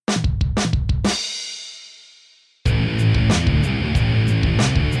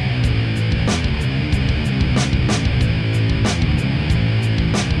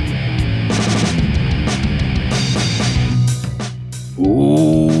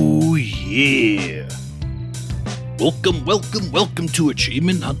yeah. Welcome to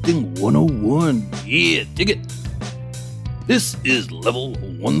Achievement Hunting 101. Yeah, dig it. This is level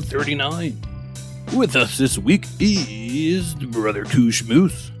 139. With us this week is Brother Koosh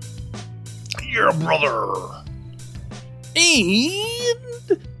Moose. Your brother.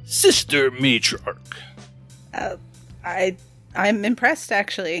 And Sister Matriarch. I'm impressed,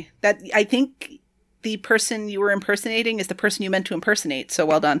 actually. That I think the person you were impersonating is the person you meant to impersonate, so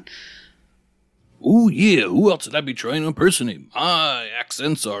well done. Oh, yeah, who else did I be trying to impersonate? My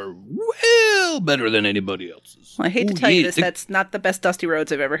accents are well better than anybody else's. Well, I hate to tell you this, that's not the best Dusty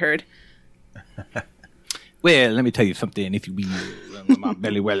Rhodes I've ever heard. Well, let me tell you something, if you be my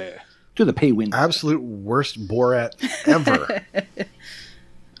belly welly to the pay window. Absolute worst Borat ever.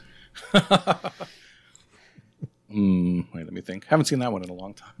 Wait, let me think. Haven't seen that one in a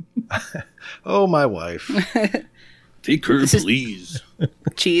long time. Oh, my wife. Take her, please.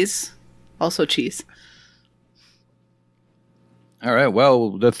 Cheese. Also cheese. All right,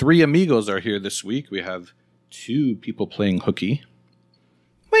 well, the three amigos are here this week. We have two people playing hooky.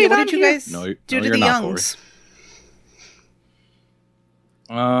 Wait, what did you guys do to the youngs?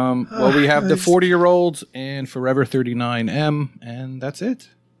 Well, we have the 40-year-olds and Forever 39M, and that's it.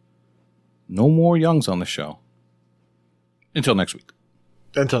 No more youngs on the show. Until next week.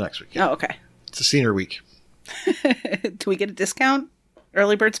 Until next week. Yeah. Oh, okay. It's a senior week. Do we get a discount?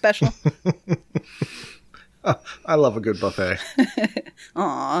 Early bird special? I love a good buffet.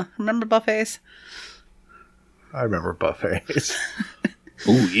 Aw, remember buffets? I remember buffets.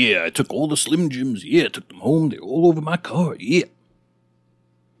 Oh, yeah, I took all the Slim Jims. Yeah, I took them home. They're all over my car. Yeah.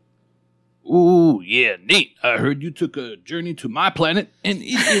 Oh, yeah, Nate, I heard you took a journey to my planet, and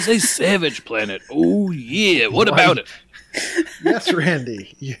it is a savage planet. Oh, yeah, what about it? Yes,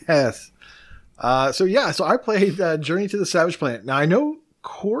 Randy. Yes. So I played Journey to the Savage Planet. Now, I know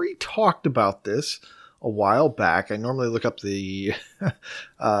Corey talked about this a while back. I normally look up the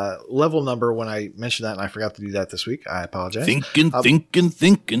level number when I mention that, and I forgot to do that this week. I apologize.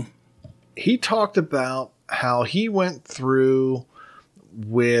 Thinking. He talked about how he went through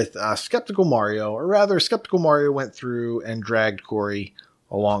with Skeptical Mario, or rather, Skeptical Mario went through and dragged Corey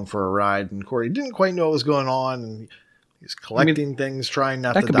along for a ride, and Corey didn't quite know what was going on, and he's collecting things, trying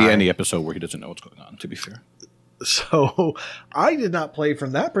not to die. That could be any episode where he doesn't know what's going on, to be fair. So I did not play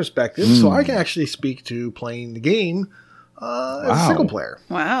from that perspective, so I can actually speak to playing the game as a single player.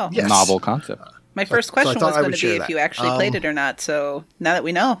 Wow. Yes. Novel concept. My first question was going to be if you actually played it or not, so now that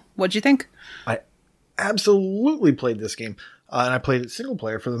we know, what'd you think? I absolutely played this game, and I played it single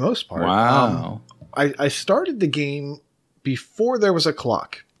player for the most part. Wow. I started the game before there was a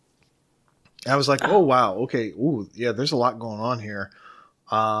clock. I was like, oh, wow, okay, ooh, yeah, there's a lot going on here.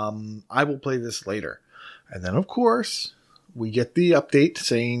 I will play this later. And then, of course, we get the update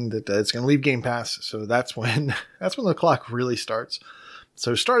saying that it's going to leave Game Pass. So that's when the clock really starts.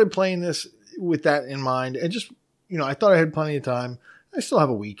 So started playing this with that in mind. And just, I thought I had plenty of time. I still have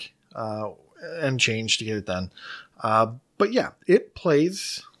a week and change to get it done. But yeah, it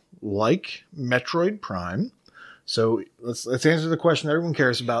plays like Metroid Prime. So let's answer the question everyone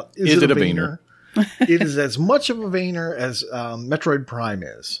cares about. Is it a Vayner? It is as much of a Vayner as Metroid Prime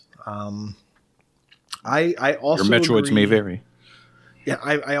is. I also your Metroids agree, may vary. Yeah,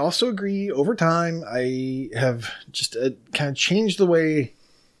 I also agree. Over time, I have just kind of changed the way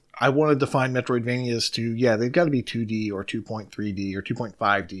I want to define Metroidvanias to, they've got to be 2D or 2.3D or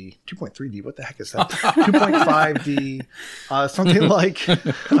 2.5D. 2.3D, what the heck is that? 2.5D. Something like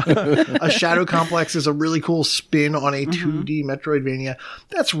a Shadow Complex is a really cool spin on a 2D Metroidvania.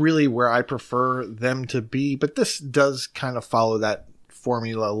 That's really where I prefer them to be, but this does kind of follow that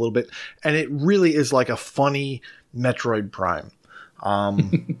formula a little bit, and it really is like a funny Metroid Prime.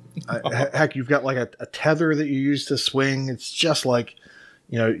 Heck, you've got like a tether that you use to swing. It's just like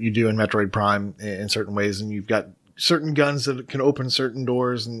you do in Metroid Prime in certain ways, and you've got certain guns that can open certain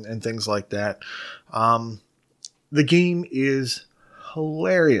doors and things like that. The game is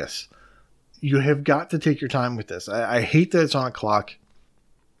hilarious. You have got to take your time with this. I hate that it's on a clock.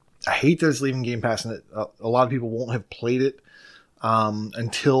 I hate that it's leaving Game Pass, and a lot of people won't have played it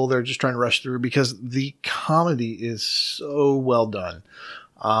until they're just trying to rush through, because the comedy is so well done.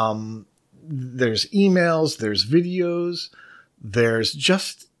 There's emails, there's videos, there's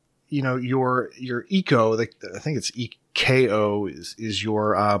just, your eco, I think it's EKO is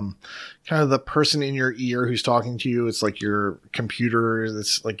your, kind of the person in your ear who's talking to you. It's like your computer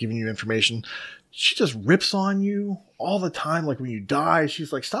that's like giving you information. She just rips on you all the time. Like when you die,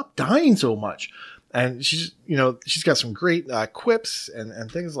 she's like, stop dying so much. And she's got some great quips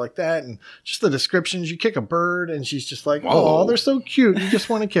and things like that. And just the descriptions, you kick a bird and she's just like, oh, they're so cute. You just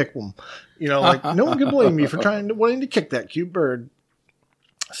want to kick them. Like no one can blame you for wanting to kick that cute bird.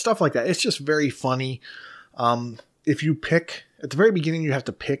 Stuff like that. It's just very funny. If you pick at the very beginning, you have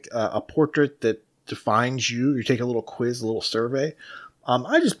to pick a portrait that defines you. You take a little quiz, a little survey.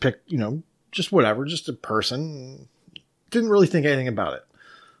 I just picked, just whatever, just a person. Didn't really think anything about it.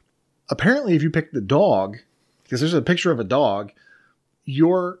 Apparently, if you pick the dog, because there's a picture of a dog,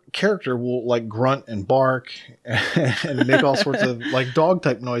 your character will like grunt and bark and make all sorts of like dog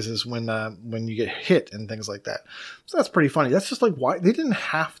type noises when you get hit and things like that. So that's pretty funny. That's just like why they didn't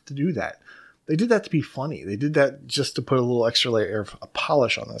have to do that. They did that to be funny. They did that just to put a little extra layer of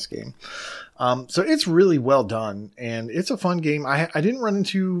polish on this game. So it's really well done and it's a fun game. I didn't run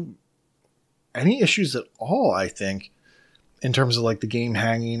into any issues at all, I think, in terms of like the game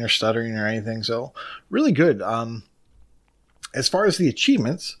hanging or stuttering or anything. So really good. As far as the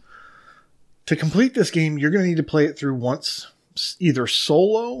achievements, to complete this game, you're going to need to play it through once, either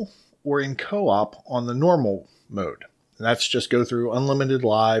solo or in co-op on the normal mode. And that's just go through unlimited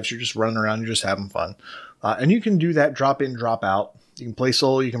lives. You're just running around. You're just having fun. And you can do that drop in, drop out. You can play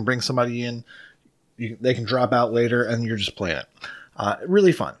solo. You can bring somebody in. They can drop out later and you're just playing it.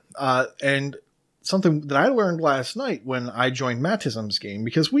 Really fun. And something that I learned last night when I joined Mattism's game,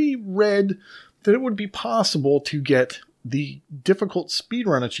 because we read that it would be possible to get the difficult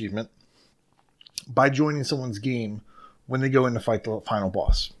speedrun achievement by joining someone's game when they go in to fight the final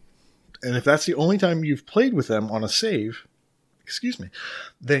boss. And if that's the only time you've played with them on a save,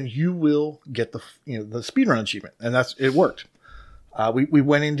 then you will get the speedrun achievement. And it worked. We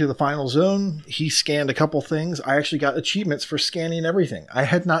went into the final zone. He scanned a couple things. I actually got achievements for scanning everything. I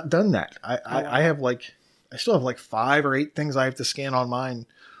had not done that. I still have like 5 or 8 things I have to scan on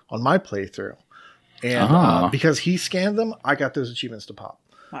my playthrough. And because he scanned them, I got those achievements to pop.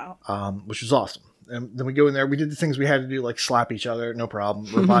 Wow. Which was awesome. And then we go in there. We did the things we had to do, like slap each other, no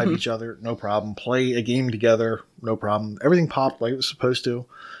problem. Revive each other, no problem. Play a game together, no problem. Everything popped like it was supposed to.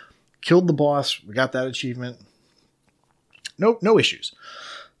 Killed the boss. We got that achievement. No issues.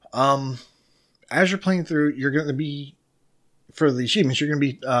 As you're playing through, you're going to be, for the achievements, you're going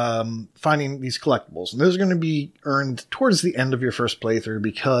to be finding these collectibles. And those are going to be earned towards the end of your first playthrough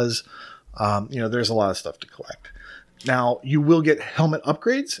because, there's a lot of stuff to collect. Now, you will get helmet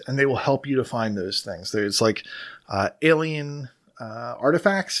upgrades, and they will help you to find those things. There's like alien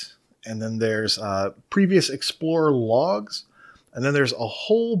artifacts, and then there's previous explorer logs, and then there's a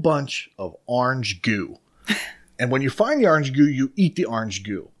whole bunch of orange goo. And when you find the orange goo, you eat the orange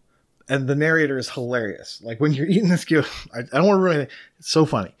goo. And the narrator is hilarious. Like when you're eating this goo, I don't want to ruin it. It's so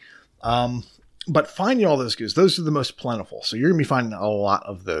funny. But finding all those goos, those are the most plentiful. So you're going to be finding a lot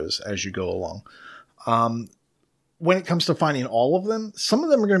of those as you go along. When it comes to finding all of them, some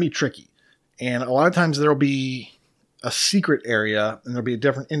of them are going to be tricky. And a lot of times there'll be a secret area and there'll be a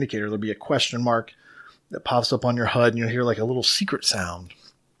different indicator. There'll be a question mark that pops up on your HUD and you'll hear like a little secret sound.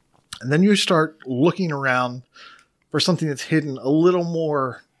 And then you start looking around for something that's hidden a little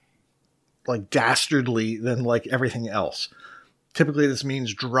more like dastardly than like everything else. Typically this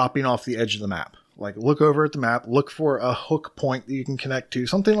means dropping off the edge of the map. Like look over at the map, look for a hook point that you can connect to,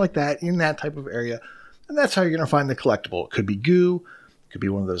 something like that in that type of area. And that's how you're going to find the collectible. It could be goo, it could be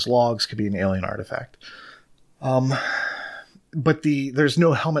one of those logs, could be an alien artifact. But there's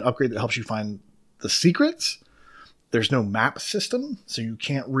no helmet upgrade that helps you find the secrets. There's no map system, so you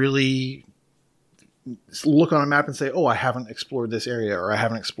can't really look on a map and say, oh, I haven't explored this area or I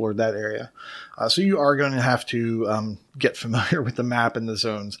haven't explored that area. So you are going to have to get familiar with the map and the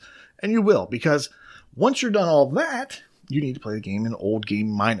zones. And you will, because once you're done all that, you need to play the game in Old Game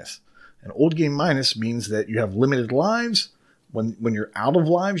Minus. And Old Game Minus means that you have limited lives. When you're out of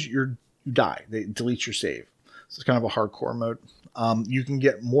lives, you die. They delete your save. So it's kind of a hardcore mode. You can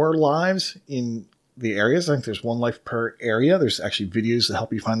get more lives in the areas. I think there's 1 life per area. There's actually videos that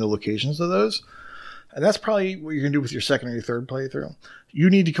help you find the locations of those. And that's probably what you're going to do with your second or your third playthrough.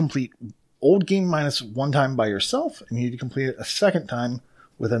 You need to complete Old Game Minus 1 time by yourself, and you need to complete it a second time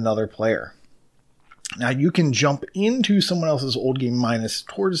with another player. Now, you can jump into someone else's Old Game Minus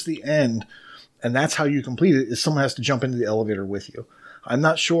towards the end, and that's how you complete it, is someone has to jump into the elevator with you. I'm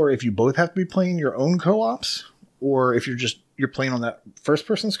not sure if you both have to be playing your own co-ops, or if you're playing on that first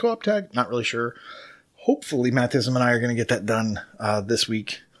person's co-op tag. Not really sure. Hopefully, Mattism and I are going to get that done this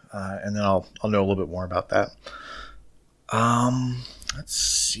week, and then I'll know a little bit more about that. Let's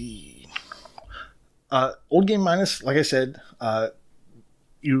see. Old Game Minus, like I said,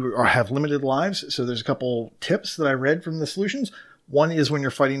 you have limited lives, so there's a couple tips that I read from the solutions. One is when you're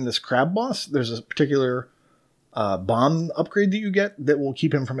fighting this crab boss, there's a particular bomb upgrade that you get that will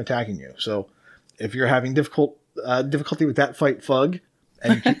keep him from attacking you. So if you're having difficulty with that fight, Fug,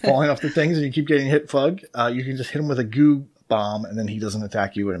 and you keep falling off the things and you keep getting hit, Fug, you can just hit him with a goo bomb and then he doesn't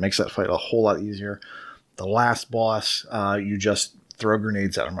attack you, and it makes that fight a whole lot easier. The last boss, you just throw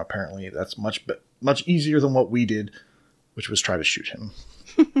grenades at him. Apparently, that's much easier than what we did, which was try to shoot him.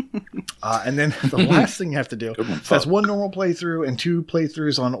 And then the last thing you have to do, that's one normal playthrough and 2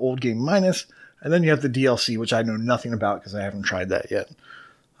 playthroughs on Old Game Minus, and then you have the DLC, which I know nothing about because I haven't tried that yet.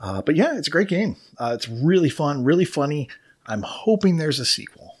 But yeah, it's a great game. It's really fun, really funny. I'm hoping there's a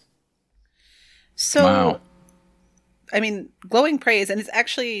sequel. So, Wow. I mean, glowing praise, and it's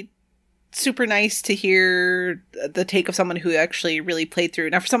actually super nice to hear the take of someone who actually really played through.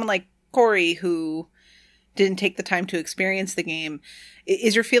 Now, for someone like Corey, who didn't take the time to experience the game,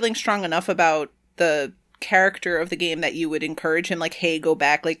 is your feeling strong enough about the character of the game that you would encourage him, like, hey, go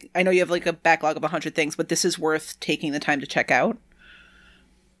back? Like, I know you have like a backlog of 100 things, but this is worth taking the time to check out.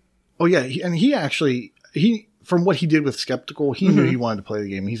 Oh yeah, he actually from what he did with Skeptical, he knew he wanted to play the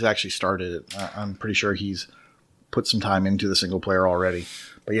game. He's actually started it. I'm pretty sure he's put some time into the single player already.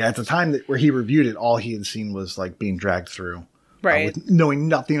 But yeah, at the time where he reviewed it, all he had seen was like being dragged through. Right. With knowing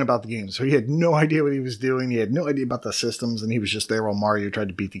nothing about the game. So he had no idea what he was doing. He had no idea about the systems, and he was just there while Mario tried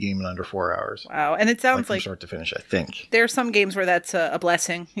to beat the game in under 4 hours. Wow. And it sounds from like start to finish, I think. there are some games where that's a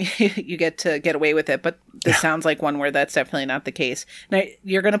blessing. You get to get away with it, but this sounds like one where that's definitely not the case. Now,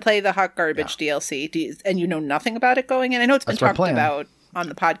 you're going to play the Hot Garbage DLC, and you know nothing about it going in? I know it's been talked about on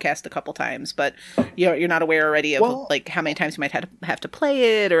the podcast a couple times, but you're not aware already of like how many times you might have to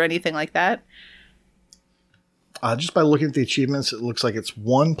play it or anything like that? Just by looking at the achievements, it looks like it's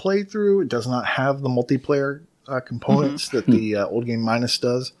one playthrough. It does not have the multiplayer components that the Old Game Minus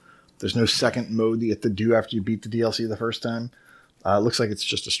does. There's no second mode that you have to do after you beat the DLC the first time. It looks like it's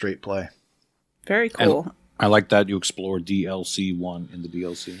just a straight play. Very cool. And I like that you explore DLC 1 in the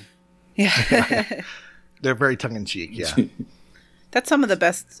DLC. Yeah. They're very tongue-in-cheek, yeah. That's some of the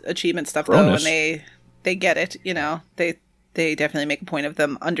best achievement stuff, though, and they get it, you know. They definitely make a point of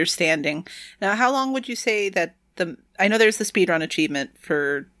them understanding. Now, how long would you say that I know there's the speedrun achievement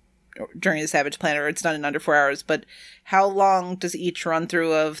for Journey to Savage Planet, or it's done in under 4 hours, but how long does each run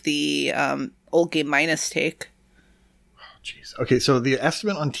through of the Old Game Minus take? Oh, jeez. Okay, so the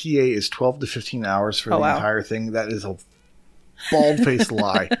estimate on TA is 12 to 15 hours for the entire thing. That is a bald-faced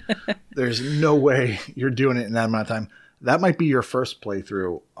lie. There's no way you're doing it in that amount of time. That might be your first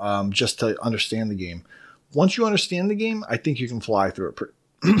playthrough, just to understand the game. Once you understand the game, I think you can fly through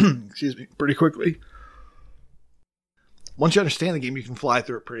it pretty quickly. Once you understand the game, you can fly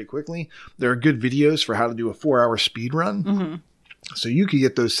through it pretty quickly. There are good videos for how to do a 4-hour speed run. Mm-hmm. So you could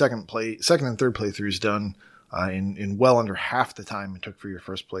get those second and third playthroughs done in well under half the time it took for your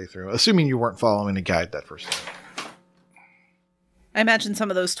first playthrough, assuming you weren't following a guide that first time. I imagine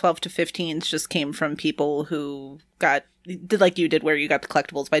some of those 12 to 15s just came from people who did like you did, where you got the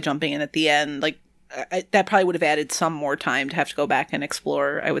collectibles by jumping in at the end. Like that probably would have added some more time to have to go back and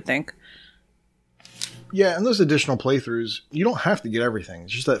explore, I would think. Yeah, and those additional playthroughs, you don't have to get everything.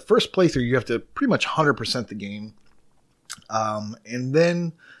 It's just that first playthrough, you have to pretty much 100% the game. And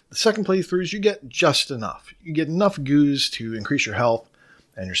then the second playthroughs, you get just enough. You get enough goos to increase your health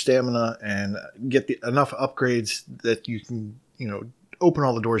and your stamina and get enough upgrades that you can, open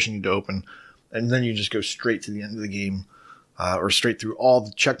all the doors you need to open. And then you just go straight to the end of the game, or straight through all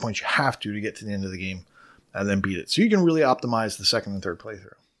the checkpoints you have to get to the end of the game and then beat it. So you can really optimize the second and third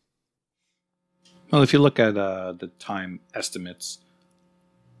playthrough. Well, if you look at the time estimates,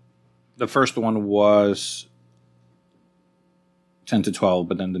 the first one was 10 to 12,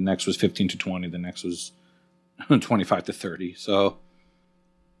 but then the next was 15 to 20. The next was 25 to 30. So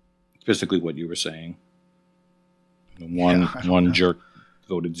it's basically what you were saying. One jerk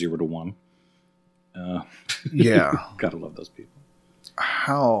voted 0 to 1. Yeah. Gotta love those people.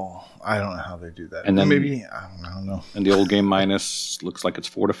 How? I don't know how they do that. And then maybe, I don't know. And the Old Game Minus looks like it's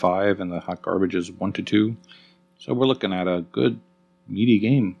 4 to 5, and the Hot Garbage is 1 to 2. So we're looking at a good, meaty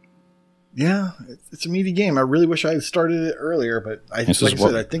game. Yeah, it's a meaty game. I really wish I had started it earlier, but I think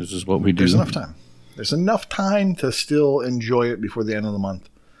this is what we do. There's enough time. There's enough time to still enjoy it before the end of the month.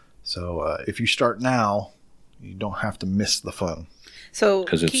 So if you start now, you don't have to miss the fun. So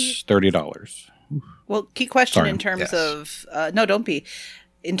because it's $30. Well, key question in terms of no, don't be.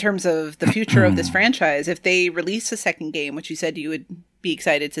 In terms of the future of this franchise, if they release a second game, which you said you would be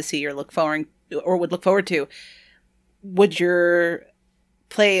excited to see or would look forward to, would your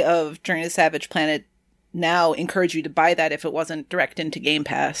play of Journey to Savage Planet now encourage you to buy that if it wasn't direct into Game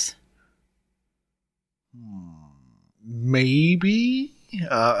Pass? Maybe.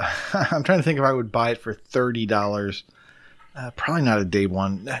 I'm trying to think if I would buy it for $30. Probably not a day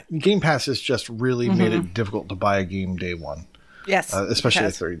one. Game Pass has just really made it difficult to buy a game day one. Yes. Especially a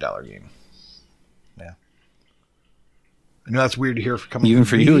 $30 game. Yeah. I know that's weird to hear coming Even from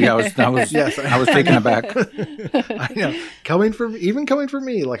for me. you, I was Yes. I was taken aback. I know. Coming from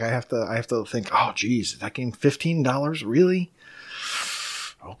me, like I have to think, oh geez, that game $15? Really?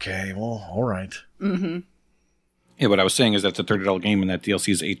 Okay, well, all right. Mm-hmm. Yeah, what I was saying is that's a $30 game and that DLC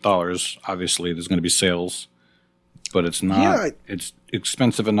is $8. Obviously, there's going to be sales, but it's not. Yeah. It's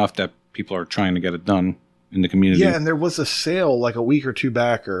expensive enough that people are trying to get it done in the community. Yeah, and there was a sale like a week or two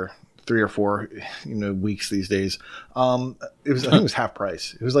back, or 3 or 4, weeks these days. I think it was half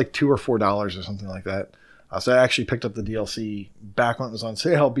price. It was like $2 or $4 or something like that. So I actually picked up the DLC back when it was on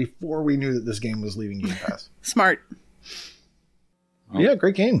sale before we knew that this game was leaving Game Pass. Smart. Oh. Yeah,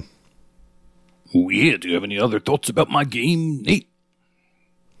 great game. Oh, yeah. Do you have any other thoughts about my game, Nate?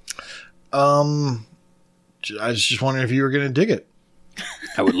 I was just wondering if you were going to dig it.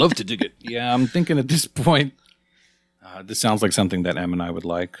 I would love to dig it. Yeah, I'm thinking at this point, this sounds like something that Em and I would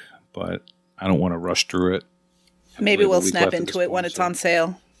like, but I don't want to rush through it. Maybe we'll snap into it when it's on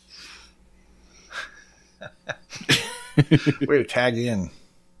sale. Way to tag in.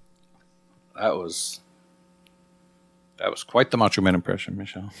 That was quite the Macho Man impression,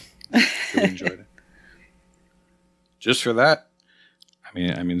 Michelle. Really enjoyed it. Just for that,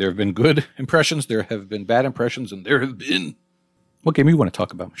 I mean, there have been good impressions, there have been bad impressions, and there have been. What game you want to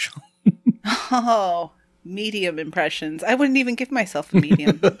talk about, Michelle? Oh, medium impressions. I wouldn't even give myself a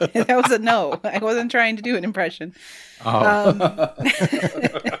medium. That was a no. I wasn't trying to do an impression. Oh.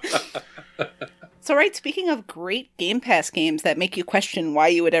 So, right, speaking of great Game Pass games that make you question why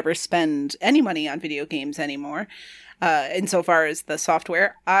you would ever spend any money on video games anymore, insofar as the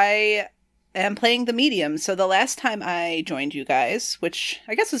software, I am playing the medium. So the last time I joined you guys, which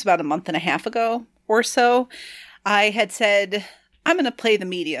I guess was about a month and a half ago or so, I had said, I'm going to play the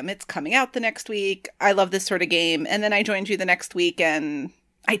medium. It's coming out the next week. I love this sort of game. And then I joined you the next week and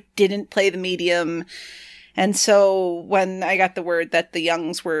I didn't play the medium. And so when I got the word that the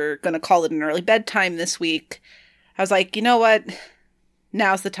Youngs were going to call it an early bedtime this week, I was like, you know what?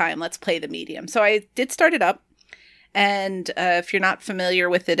 Now's the time. Let's play the medium. So I did start it up. And if you're not familiar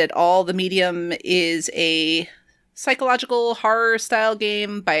with it at all, the medium is a psychological horror style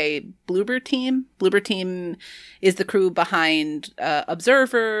game by Bloober Team. Bloober Team is the crew behind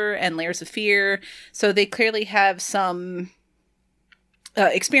Observer and Layers of Fear. So they clearly have some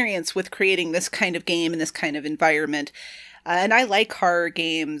experience with creating this kind of game and this kind of environment. And I like horror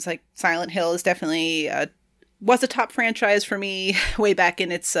games. Like Silent Hill is definitely was a top franchise for me way back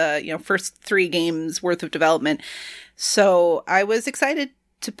in its first 3 games worth of development. So I was excited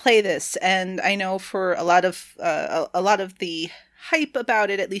to play this, and I know for a lot of the hype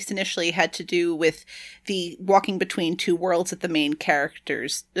about it, at least initially, had to do with the walking between 2 worlds that the main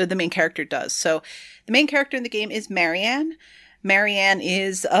character does. So the main character in the game is Marianne. Marianne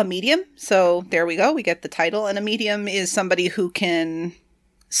is a medium, so there we go. We get the title, and a medium is somebody who can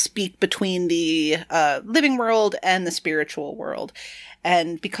speak between the living world and the spiritual world.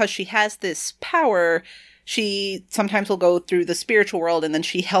 And because she has this power, she sometimes will go through the spiritual world and then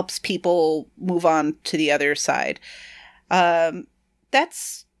she helps people move on to the other side.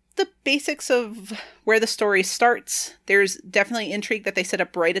 That's the basics of where the story starts. There's definitely intrigue that they set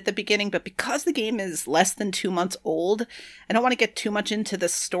up right at the beginning, but because the game is less than 2 months old, I don't want to get too much into the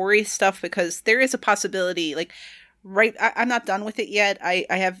story stuff because there is a possibility, I'm not done with it yet. I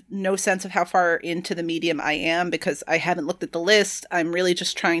have no sense of how far into the medium I am because I haven't looked at the list. I'm really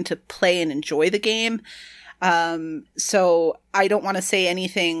just trying to play and enjoy the game. So I don't want to say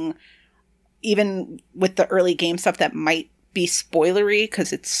anything, even with the early game stuff that might be spoilery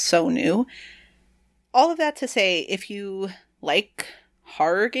because it's so new. All of that to say, if you like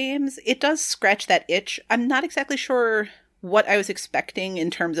horror games, it does scratch that itch. I'm not exactly sure what I was expecting in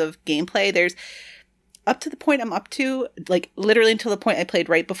terms of gameplay. There's up to the point I'm up to, literally until the point I played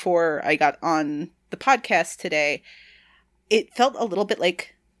right before I got on the podcast today, it felt a little bit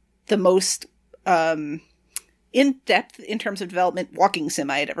like the most in-depth in terms of development walking sim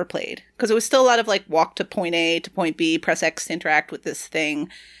I had ever played. Because it was still a lot of walk to point A to point B, press X to interact with this thing.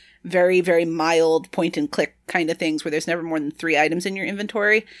 Very, very mild point and click kind of things where there's never more than 3 items in your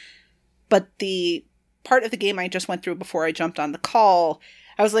inventory. But the part of the game I just went through before I jumped on the call,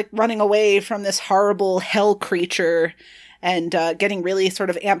 I was running away from this horrible hell creature and getting really sort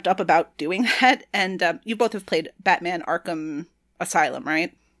of amped up about doing that. And you both have played Batman Arkham Asylum,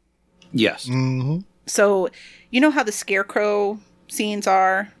 right? Yes. Mm-hmm. So you know how the Scarecrow scenes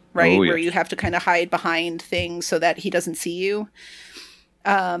are right? Oh, yes. Where you have to kind of hide behind things so that he doesn't see you.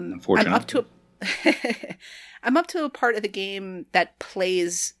 Unfortunately. I'm up to a part of the game that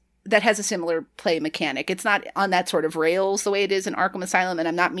has a similar play mechanic. It's not on that sort of rails the way it is in Arkham Asylum, and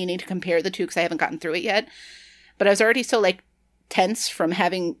I'm not meaning to compare the two because I haven't gotten through it yet. But I was already so tense from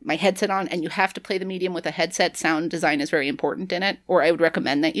having my headset on, and you have to play the medium with a headset. Sound design is very important in it, or I would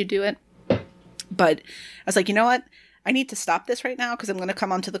recommend that you do it. But I was like, you know what? I need to stop this right now because I'm going to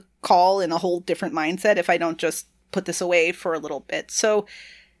come onto the call in a whole different mindset if I don't just put this away for a little bit. So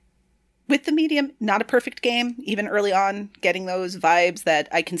with the medium, not a perfect game, even early on, getting those vibes that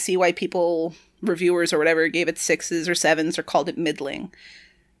I can see why people, reviewers or whatever, gave it 6s or 7s or called it middling.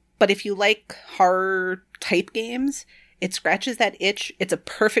 But if you like horror type games, it scratches that itch. It's a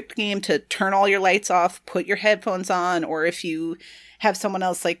perfect game to turn all your lights off, put your headphones on, or if you have someone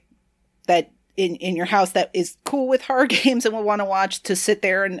else that in your house that is cool with horror games and will want to watch, to sit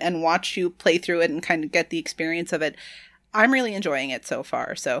there and watch you play through it and kind of get the experience of it. I'm really enjoying it so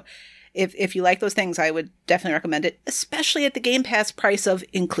far. So if you like those things, I would definitely recommend it, especially at the Game Pass price of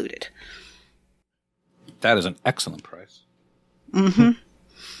included. That is an excellent price. Mm-hmm.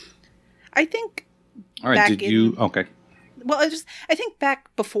 I think. All right. Okay. Well, I think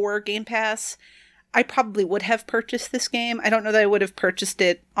back before Game Pass, I probably would have purchased this game. I don't know that I would have purchased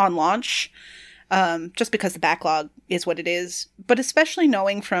it on launch, just because the backlog is what it is. But especially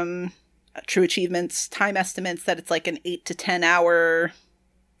knowing from True Achievements time estimates that it's like an 8 to 10 hour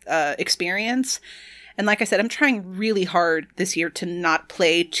experience. And like I said, I'm trying really hard this year to not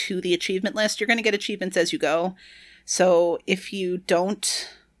play to the achievement list. You're going to get achievements as you go. So if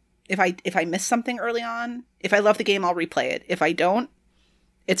I miss something early on, if I love the game, I'll replay it. If I don't,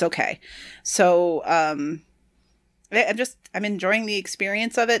 it's okay. So I'm enjoying the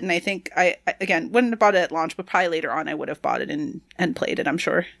experience of it. And I think I again, wouldn't have bought it at launch, but probably later on I would have bought it and played it, I'm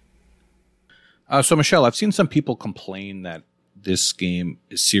sure. So Michelle, I've seen some people complain that this game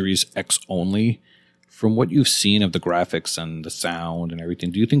is Series X only. From what you've seen of the graphics and the sound and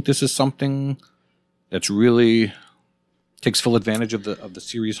everything, do you think this is something that's really takes full advantage of the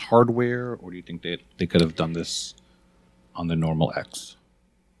series hardware, or do you think they could have done this on the normal X?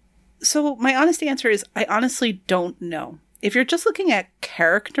 So my honest answer is I honestly don't know. If you're just looking at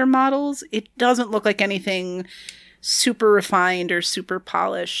character models, it doesn't look like anything super refined or super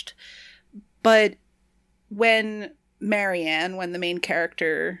polished. But when Marianne, when the main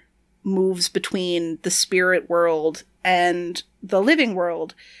character moves between the spirit world and the living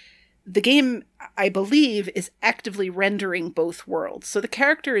world, the game, I believe, is actively rendering both worlds. So the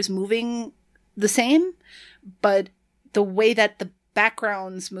character is moving the same, but the way that the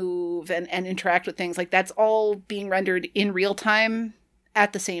backgrounds move and interact with things, that's all being rendered in real time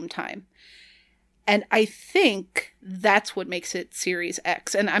at the same time. And I think that's what makes it Series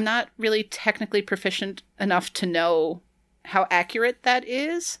X. And I'm not really technically proficient enough to know how accurate that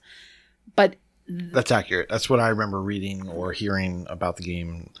is, but that's accurate. That's what I remember reading or hearing about the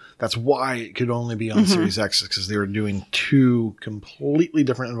game. That's why it could only be on Series X, because they were doing two completely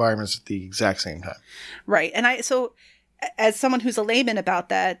different environments at the exact same time. Right. And so as someone who's a layman about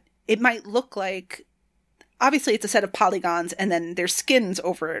that, it might look like, obviously it's a set of polygons and then there's skins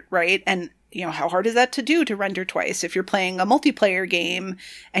over it, right? And how hard is that to do, to render twice? If you're playing a multiplayer game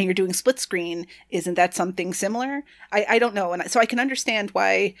and you're doing split screen, isn't that something similar? I don't know. And so I can understand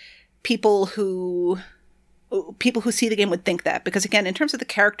why people who see the game would think that, because again, in terms of the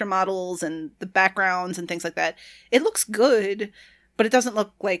character models and the backgrounds and things like that, it looks good, but it doesn't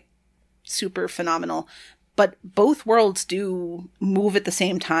look like super phenomenal. But both worlds do move at the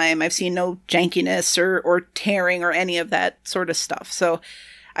same time. I've seen no jankiness or tearing or any of that sort of stuff. So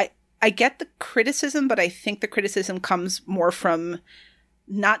I get the criticism, but I think the criticism comes more from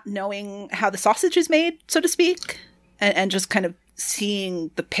not knowing how the sausage is made, so to speak, and just kind of seeing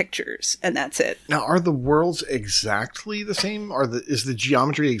the pictures, and that's it. Now, are the worlds exactly the same? Is the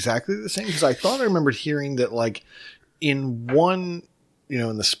geometry exactly the same? Because I thought I remembered hearing that, in one,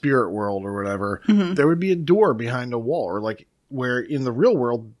 in the spirit world or whatever, there would be a door behind a wall, or where in the real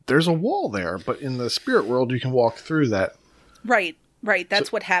world there's a wall there, but in the spirit world you can walk through that. Right.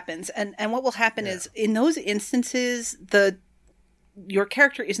 That's what happens, and what will happen is in those instances, your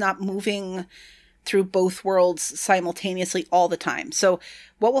character is not moving through both worlds simultaneously all the time. So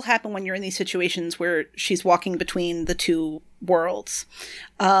what will happen when you're in these situations where she's walking between the two worlds?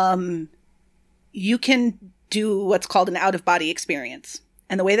 You can do what's called an out-of-body experience.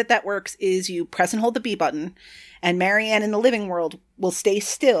 And the way that works is you press and hold the B button, and Marianne in the living world will stay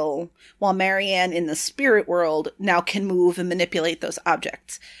still, while Marianne in the spirit world now can move and manipulate those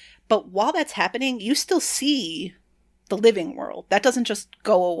objects. But while that's happening, you still see the living world. That doesn't just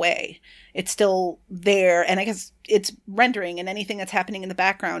go away. It's still there. And I guess it's rendering, and anything that's happening in the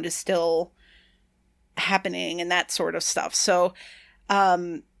background is still happening and that sort of stuff. So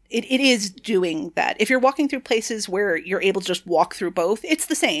it is doing that. If you're walking through places where you're able to just walk through both, it's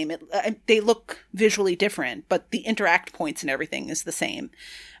the same. They look visually different, but the interact points and everything is the same.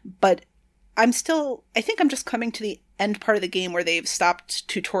 But I think I'm just coming to the end part of the game where they've stopped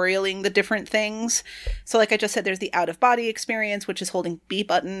tutorialing the different things. So like I just said, there's the out-of-body experience, which is holding B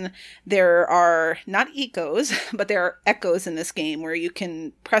button. There are not ecos, but there are echoes in this game where you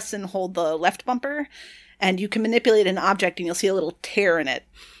can press and hold the left bumper, and you can manipulate an object and you'll see a little tear in it.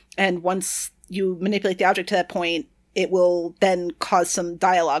 And once you manipulate the object to that point, it will then cause some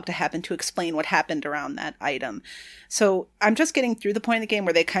dialogue to happen to explain what happened around that item. So I'm just getting through the point of the game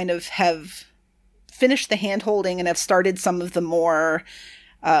where they kind of have finished the hand-holding and have started some of the more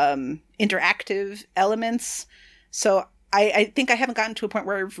interactive elements. So I think I haven't gotten to a point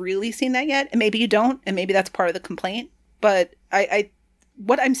where I've really seen that yet. And maybe you don't, and maybe that's part of the complaint. But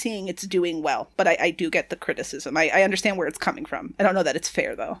what I'm seeing, it's doing well. But I do get the criticism. I understand where it's coming from. I don't know that it's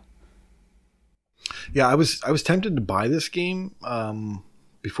fair, though. Yeah, I was tempted to buy this game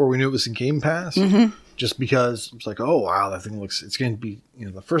before we knew it was in Game Pass, just because it's like, oh wow, that thing it's going to be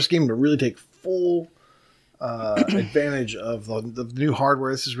the first game to really take full advantage of the new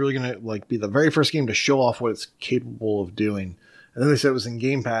hardware. This is really going to be the very first game to show off what it's capable of doing. And then they said it was in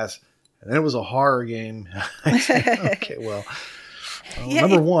Game Pass, and then it was a horror game. I said, okay, well,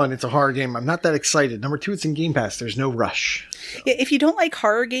 number one, it's a horror game. I'm not that excited. Number two, it's in Game Pass. There's no rush. So. Yeah, if you don't like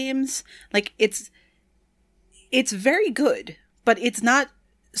horror games, it's very good, but it's not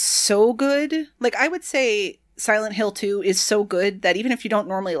so good. Like, I would say Silent Hill 2 is so good that even if you don't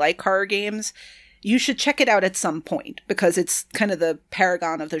normally like horror games, you should check it out at some point, because it's kind of the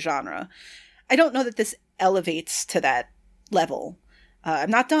paragon of the genre. I don't know that this elevates to that level.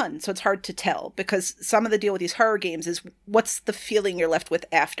 I'm not done, so it's hard to tell, because some of the deal with these horror games is what's the feeling you're left with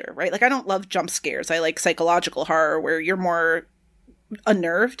after, right? Like, I don't love jump scares. I like psychological horror where you're more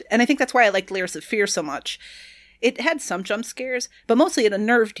unnerved. And I think that's why I liked Layers of Fear so much. It had some jump scares, but mostly it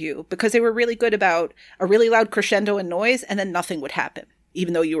unnerved you because they were really good about a really loud crescendo and noise, and then nothing would happen,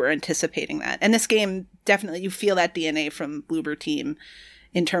 even though you were anticipating that. And this game, definitely, you feel that DNA from Bloober Team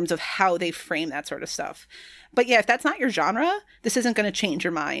in terms of how they frame that sort of stuff. But yeah, if that's not your genre, this isn't going to change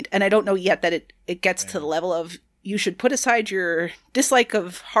your mind. And I don't know yet that it gets to the level of you should put aside your dislike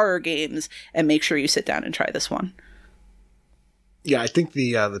of horror games and make sure you sit down and try this one. Yeah, I think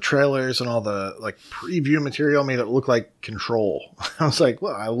the trailers and all the preview material made it look like Control. I was like,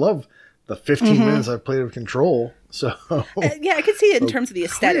 well, I love the 15 minutes I've played of Control. So yeah, I could see it in terms of the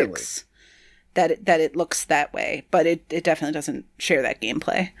aesthetics that it looks that way, but it definitely doesn't share that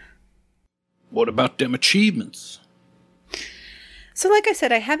gameplay. What about them achievements? So like I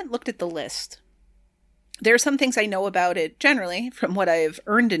said, I haven't looked at the list. There are some things I know about it generally from what I've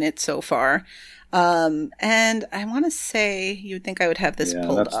earned in it so far. And I want to say, you'd think I would have this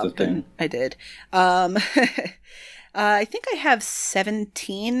pulled up, and I did. I think I have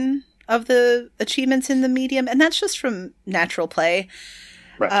 17 of the achievements in the medium, and that's just from natural play.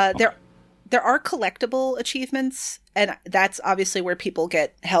 Right. There are collectible achievements, and that's obviously where people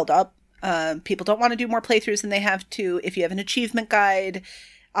get held up. People don't want to do more playthroughs than they have to. If you have an achievement guide,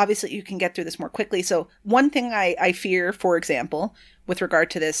 obviously you can get through this more quickly. So one thing I fear, for example, with regard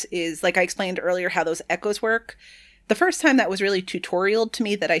to this is, like I explained earlier, how those echoes work. The first time that was really tutorialed to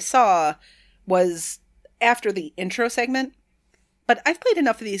me that I saw was after the intro segment. But I've played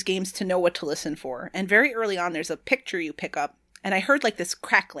enough of these games to know what to listen for. And very early on, there's a picture you pick up, and I heard this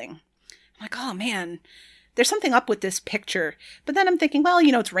crackling. I'm like, oh man, there's something up with this picture. But then I'm thinking, well,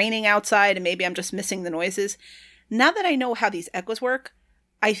 it's raining outside and maybe I'm just missing the noises. Now that I know how these echoes work,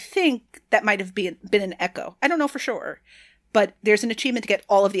 I think that might have been an echo. I don't know for sure. But there's an achievement to get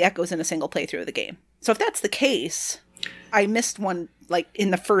all of the echoes in a single playthrough of the game. So if that's the case, I missed one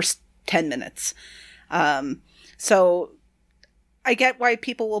in the first 10 minutes. So I get why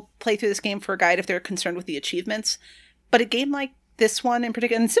people will play through this game for a guide if they're concerned with the achievements. But a game like this one in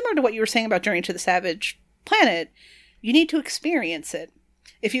particular, and similar to what you were saying about Journey to the Savage Planet, you need to experience it.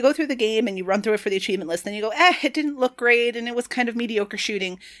 If you go through the game and you run through it for the achievement list, then you go, it didn't look great and it was kind of mediocre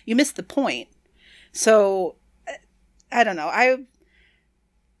shooting, you missed the point. So, I don't know.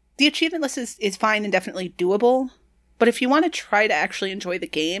 The achievement list is fine and definitely doable, but if you want to try to actually enjoy the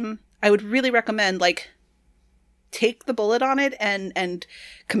game, I would really recommend, take the bullet on it and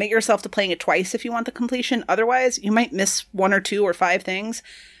commit yourself to playing it twice if you want the completion. Otherwise, you might miss 1 or 2 or 5 things,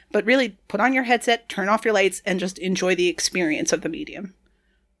 but really put on your headset, turn off your lights, and just enjoy the experience of the medium.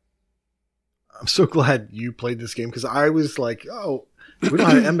 I'm so glad you played this game because I was like, oh, we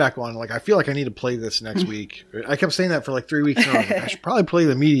don't have MBAC on. Like, I feel like I need to play this next week. I kept saying that for like 3 weeks. And I was like, I should probably play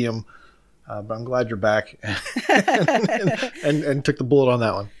the medium, but I'm glad you're back and took the bullet on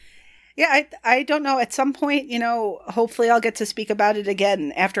that one. Yeah, I don't know. At some point, hopefully I'll get to speak about it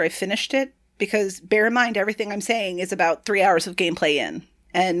again after I finished it. Because bear in mind, everything I'm saying is about 3 hours of gameplay in.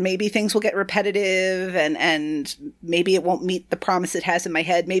 And maybe things will get repetitive and maybe it won't meet the promise it has in my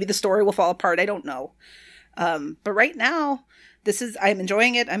head. Maybe the story will fall apart. I don't know. But right now, I'm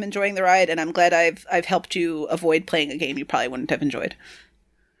enjoying it. I'm enjoying the ride. And I'm glad I've helped you avoid playing a game you probably wouldn't have enjoyed.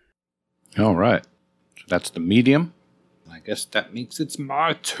 All right. So that's the medium. I guess that makes it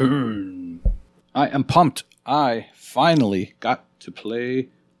my turn. I am pumped. I finally got to play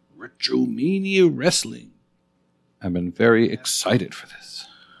Retromania Wrestling. I've been very excited for this.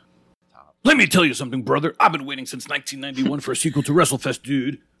 Let me tell you something, brother. I've been waiting since 1991 for a sequel to WrestleFest,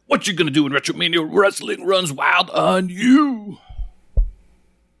 dude. What you gonna do when Retromania Wrestling runs wild on you?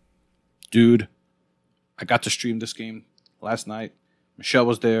 Dude, I got to stream this game last night. Michelle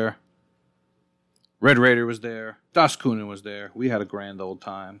was there. Red Raider was there. Das Kunin was there. We had a grand old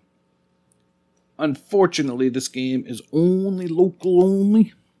time. Unfortunately, this game is only local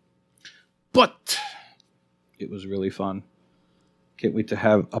only. But it was really fun. Can't wait to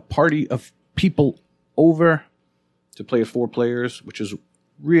have a party of people over to play 4 players, which is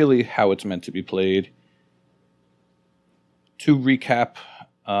really how it's meant to be played. To recap,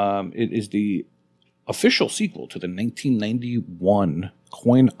 it is the official sequel to the 1991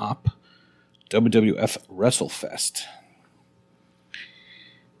 coin-op WWF WrestleFest.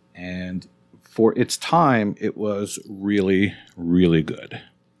 And for its time, it was really, really good.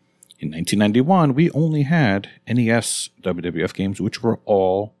 In 1991, we only had NES WWF games, which were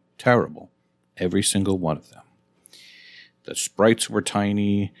all terrible. Every single one of them. The sprites were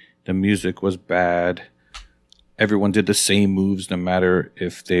tiny. The music was bad. Everyone did the same moves, no matter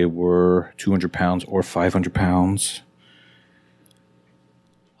if they were 200 pounds or 500 pounds.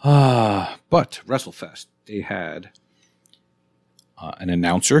 But WrestleFest, they had an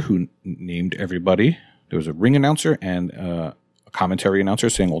announcer who named everybody. There was a ring announcer and a commentary announcer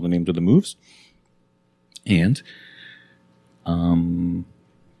saying all the names of the moves. And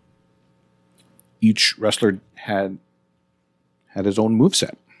each wrestler had his own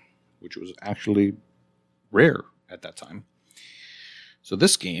moveset, which was actually rare at that time. So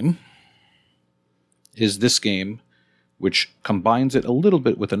this game is this game, which combines it a little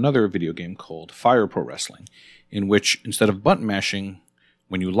bit with another video game called Fire Pro Wrestling, in which instead of button mashing,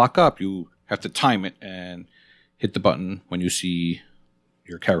 when you lock up, you have to time it and hit the button when you see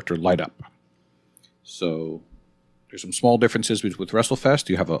your character light up. So there's some small differences with WrestleFest.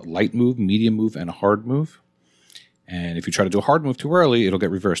 You have a light move, medium move, and a hard move. And if you try to do a hard move too early, it'll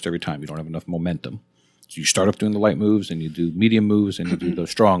get reversed every time. You don't have enough momentum. So you start off doing the light moves, and you do medium moves, and you do the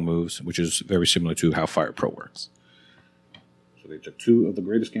strong moves, which is very similar to how Fire Pro works. So they took 2 of the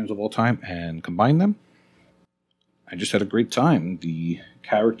greatest games of all time and combined them. I just had a great time. The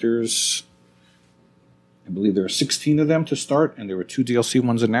characters, I believe there were 16 of them to start, and there were 2 DLC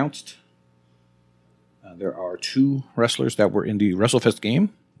ones announced. There are 2 wrestlers that were in the WrestleFest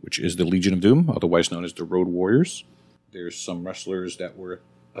game, which is the Legion of Doom, otherwise known as the Road Warriors. There's some wrestlers that were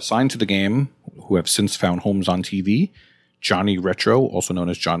assigned to the game who have since found homes on TV. Johnny Retro, also known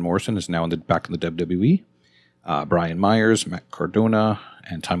as John Morrison, is now back in the WWE. Brian Myers, Matt Cardona,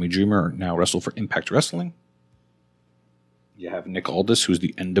 and Tommy Dreamer now wrestle for Impact Wrestling. You have Nick Aldis, who's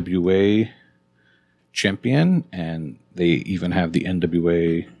the NWA champion, and they even have the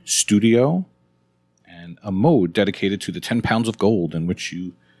NWA studio and a mode dedicated to the 10 pounds of gold in which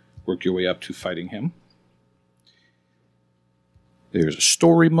you work your way up to fighting him. There's a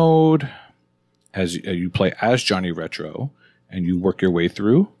story mode as you play as Johnny Retro and you work your way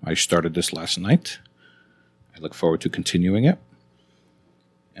through. I started this last night. I look forward to continuing it.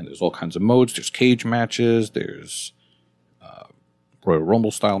 And there's all kinds of modes. There's cage matches. There's Royal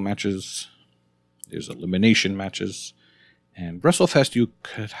Rumble style matches. There's elimination matches. And WrestleFest, you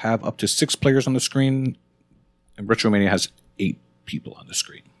could have up to 6 players on the screen. And Retromania has 8 people on the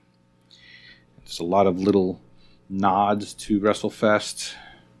screen. There's a lot of little nods to WrestleFest.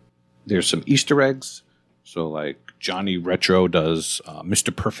 There's some Easter eggs. So like Johnny Retro does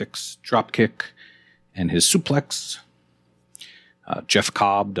Mr. Perfect's dropkick and his suplex. Jeff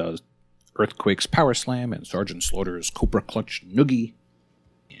Cobb does Earthquake's Power Slam and Sergeant Slaughter's Cobra Clutch Noogie.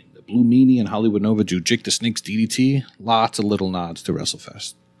 And the Blue Meanie and Hollywood Nova do Jake the Snake's DDT. Lots of little nods to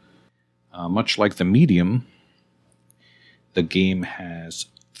WrestleFest. Much like the medium, the game has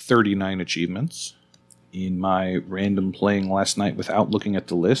 39 achievements. In my random playing last night without looking at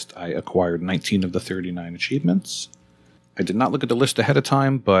the list, I acquired 19 of the 39 achievements. I did not look at the list ahead of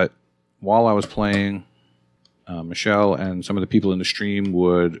time, but while I was playing, Michelle and some of the people in the stream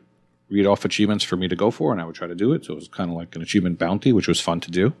would read off achievements for me to go for, and I would try to do it. So it was kind of like an achievement bounty, which was fun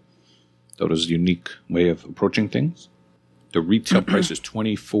to do. That was a unique way of approaching things. The retail price is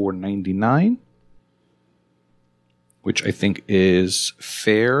 $24.99, which I think is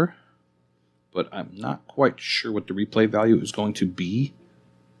fair, but I'm not quite sure what the replay value is going to be.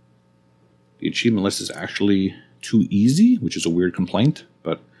 The achievement list is actually too easy, which is a weird complaint,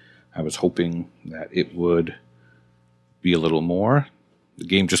 but I was hoping that it would be a little more. The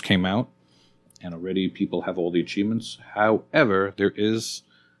game just came out, and already people have all the achievements. However, there is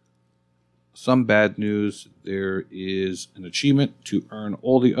some bad news. There is an achievement to earn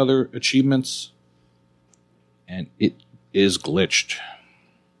all the other achievements, and it is glitched.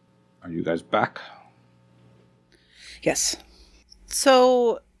 Are you guys back? Yes.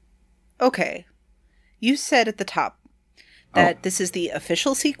 So, okay. You said at the top that this is the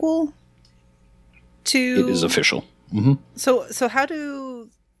official sequel to... It is official. Mm-hmm. So how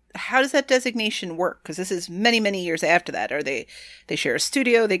does that designation work? Because this is many, many years after that. Are they share a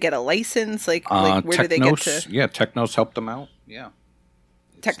studio? They get a license? Like where Technos, do they get to? Yeah, Technos helped them out. Yeah.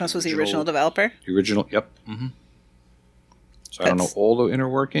 Technos was the original developer? The original, yep. Mm-hmm. So I don't know all the inner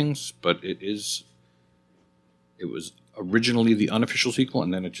workings, but it was originally the unofficial sequel,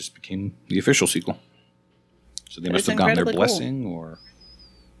 and then it just became the official sequel. So they must have gotten their blessing, or...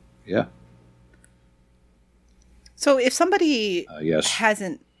 Yeah. So if somebody yes.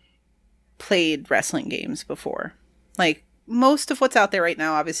 hasn't played wrestling games before, like most of what's out there right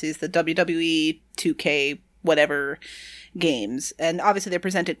now obviously is the WWE 2K whatever games, and obviously they're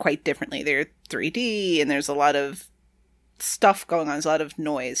presented quite differently. They're 3D and there's a lot of stuff going on, there's a lot of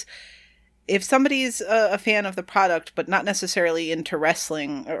noise. If somebody's a fan of the product but not necessarily into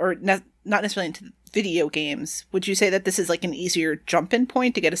wrestling or not necessarily into video games, would you say that this is like an easier jump-in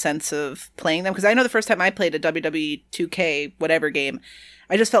point to get a sense of playing them? Because I know the first time I played a WWE 2K whatever game,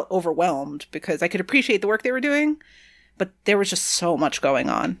 I just felt overwhelmed because I could appreciate the work they were doing, but there was just so much going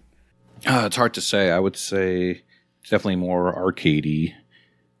on. It's hard to say. I would say it's definitely more arcadey.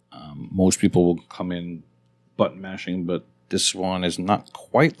 Most people will come in button mashing, but this one is not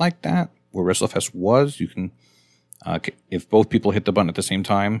quite like that. Where WrestleFest was, you can, if both people hit the button at the same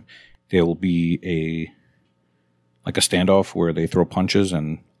time, there will be a standoff where they throw punches,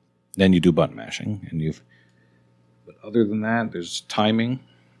 and then you do button mashing. But other than that, there's timing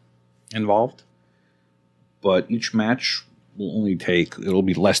involved. But each match will only it'll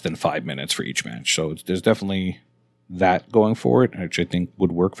be less than 5 minutes for each match. So there's definitely that going for it, which I think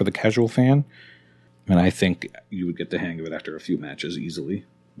would work for the casual fan. And I think you would get the hang of it after a few matches easily.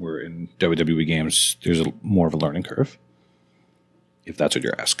 Where in WWE games, there's more of a learning curve, if that's what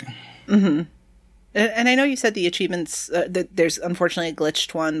you're asking. Mm-hmm. And I know you said the achievements, that there's unfortunately a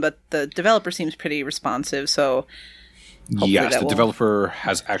glitched one, but the developer seems pretty responsive, so... Yes, the developer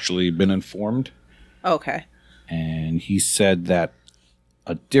has actually been informed. Okay. And he said that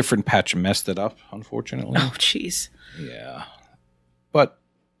a different patch messed it up, unfortunately. Oh, jeez. Yeah. But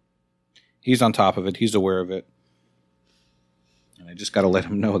he's on top of it. He's aware of it. And I just got to let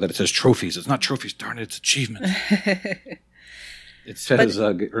him know that it says trophies. It's not trophies, darn it, it's achievements. It says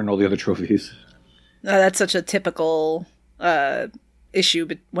earn all the other trophies. That's such a typical issue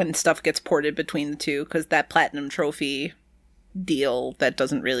when stuff gets ported between the two, because that platinum trophy deal, that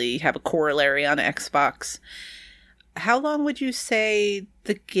doesn't really have a corollary on Xbox. How long would you say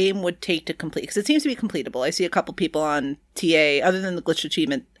the game would take to complete? Because it seems to be completable. I see a couple people on TA, other than the glitch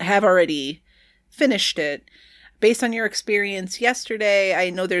achievement, have already finished it. Based on your experience yesterday, I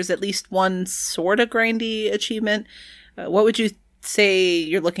know there's at least one sort of grindy achievement. What would you say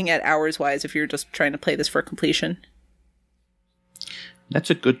you're looking at hours-wise if you're just trying to play this for completion? That's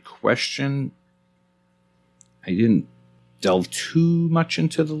a good question. I didn't delve too much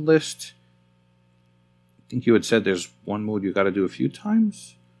into the list. I think you had said there's one mode you got to do a few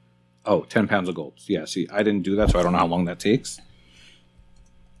times. Oh, 10 pounds of gold. Yeah, see, I didn't do that, so I don't know how long that takes.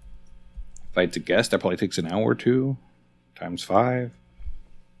 If I had to guess, that probably takes an hour or two, times 5.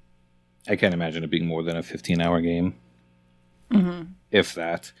 I can't imagine it being more than a 15-hour game. Mm-hmm. If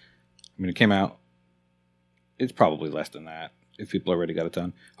that. I mean, it came out, it's probably less than that, if people already got it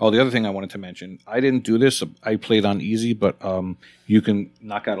done. Oh, the other thing I wanted to mention, I didn't do this. I played on easy, but you can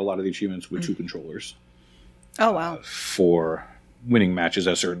knock out a lot of the achievements with 2 controllers. Oh, wow. For winning matches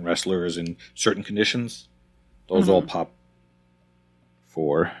as certain wrestlers in certain conditions. Those all pop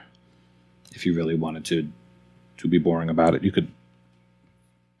for... If you really wanted to be boring about it, you could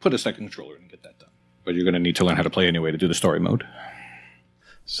put a second controller and get that done. But you're going to need to learn how to play anyway to do the story mode.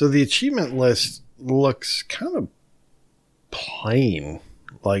 So the achievement list looks kind of plain.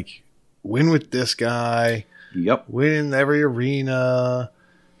 Like, win with this guy. Yep. Win in every arena.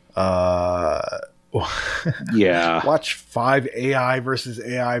 Yeah. Watch 5 AI versus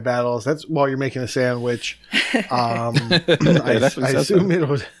AI battles. That's while you're making a sandwich. I assume it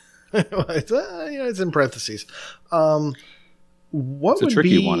was. It's in parentheses. What it's a would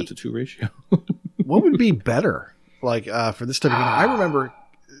tricky be, one. It's a 2 ratio. What would be better, like for this type of game? I remember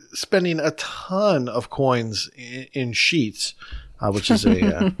spending a ton of coins in Sheets, which is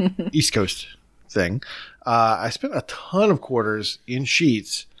a East Coast thing. I spent a ton of quarters in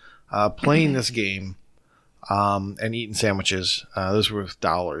Sheets playing this game and eating sandwiches. Those were with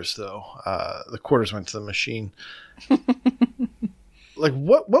dollars, though. The quarters went to the machine. Like,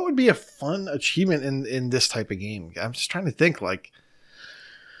 what would be a fun achievement in this type of game? I'm just trying to think. Like,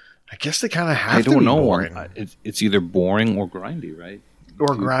 I guess they kind of have to be boring. It's either boring or grindy, right? Or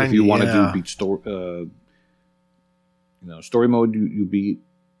grindy. If you want to do beat story, story mode, you beat.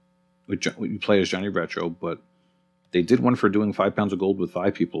 You play as Johnny Retro, but they did one for doing 5 pounds of gold with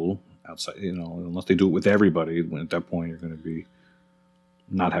 5 people outside. Unless they do it with everybody, when at that point you're going to be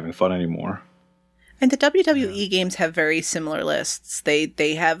not having fun anymore. And the WWE games have very similar lists.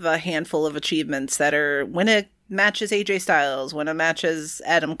 They have a handful of achievements that are win a match as AJ Styles, win a match as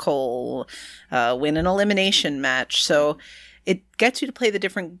Adam Cole, win an elimination match. So it gets you to play the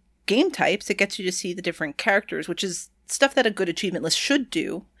different game types. It gets you to see the different characters, which is stuff that a good achievement list should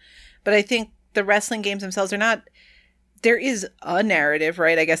do. But I think the wrestling games themselves are not. There is a narrative,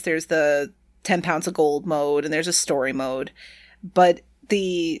 right? I guess there's the 10 pounds of gold mode and there's a story mode. But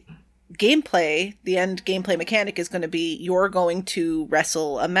the gameplay, the end gameplay mechanic is going to be you're going to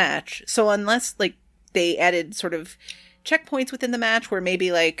wrestle a match. So unless like they added sort of checkpoints within the match where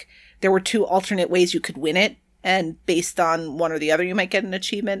maybe like there were 2 alternate ways you could win it, and based on one or the other you might get an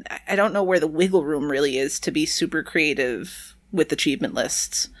achievement, I don't know where the wiggle room really is to be super creative with achievement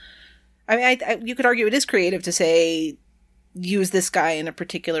lists. I mean, you could argue it is creative to say use this guy in a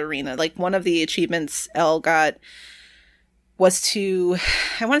particular arena. Like one of the achievements Elle got was to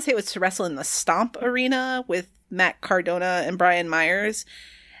wrestle in the Stomp arena with Matt Cardona and Brian Myers.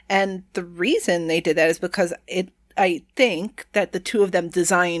 And the reason they did that is because I think that the 2 of them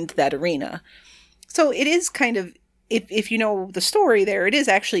designed that arena. So it is kind of, if you know the story there, it is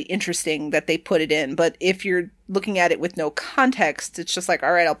actually interesting that they put it in. But if you're looking at it with no context, it's just like,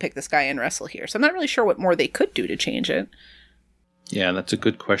 all right, I'll pick this guy and wrestle here. So I'm not really sure what more they could do to change it. Yeah, that's a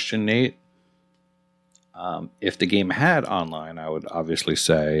good question, Nate. If the game had online, I would obviously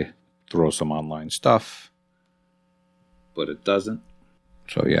say throw some online stuff, but it doesn't.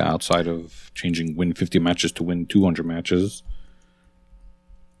 So yeah, outside of changing win 50 matches to win 200 matches,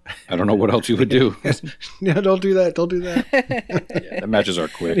 I don't know what else you would do. No, don't do that. Don't do that. Yeah, the matches are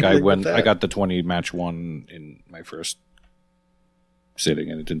quick. I got the 20 match one in my first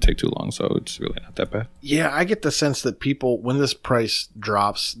sitting, and it didn't take too long, so it's really not that bad. Yeah, I get the sense that people, when this price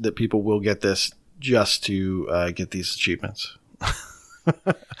drops, that people will get this just to get these achievements.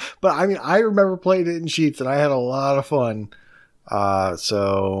 But I mean, I remember playing it in Sheets, and I had a lot of fun.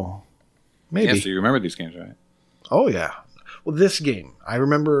 So maybe. Yeah, so you remember these games, right? Oh yeah. Well, this game, I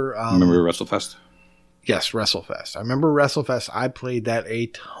remember. Remember WrestleFest? Yes, WrestleFest. I remember WrestleFest. I played that a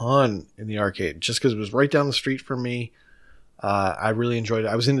ton in the arcade, just because it was right down the street from me. I really enjoyed it.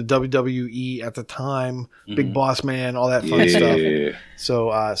 I was into WWE at the time, Big Boss Man, all that fun stuff. So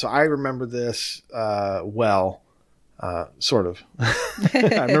I remember this well, sort of.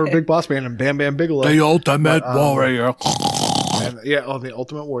 I remember Big Boss Man and Bam Bam Bigelow, the Ultimate Warrior. And, the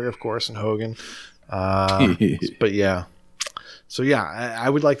Ultimate Warrior, of course, and Hogan. But yeah. So yeah, I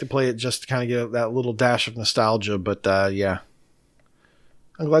would like to play it just to kind of get that little dash of nostalgia. But yeah,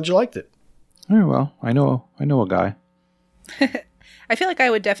 I'm glad you liked it. Very well. I know a guy. I feel like I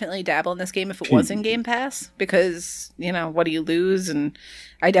would definitely dabble in this game if it was in Game Pass, because, what do you lose? And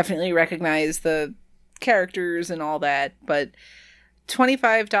I definitely recognize the characters and all that, but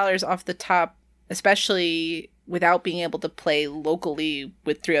 $25 off the top, especially without being able to play locally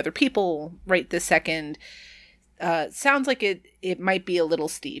with 3 other people right this second, sounds like it might be a little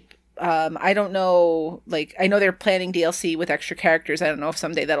steep. I don't know, I know they're planning DLC with extra characters. I don't know if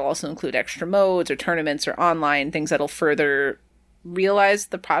someday that'll also include extra modes or tournaments or online things that'll further realize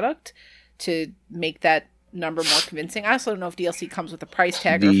the product to make that number more convincing. I also don't know if DLC comes with a price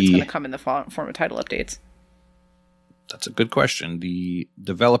tag or if it's going to come in the form of title updates. That's a good question. The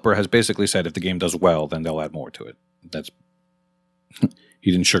developer has basically said if the game does well, then they'll add more to it.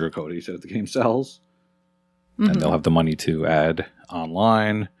 He didn't sugarcoat it. He said if the game sells, then they'll have the money to add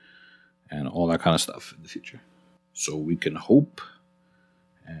online and all that kind of stuff in the future. So we can hope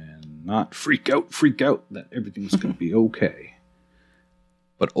and not freak out that everything's going to be okay.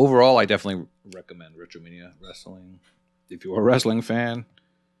 But overall, I definitely recommend Retromania Wrestling. If you're a wrestling fan,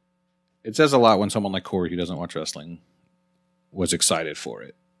 it says a lot when someone like Corey, who doesn't watch wrestling, was excited for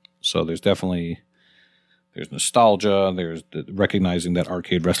it. So there's nostalgia, there's recognizing that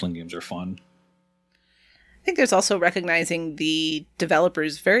arcade wrestling games are fun. I think there's also recognizing the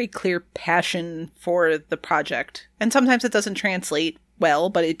developer's very clear passion for the project. And sometimes it doesn't translate well,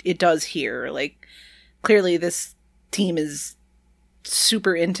 but it does here. Like, clearly this team is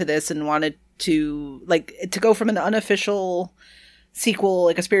super into this and wanted to go from an unofficial sequel,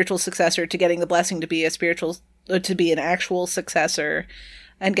 like a spiritual successor, to getting the blessing to be an actual successor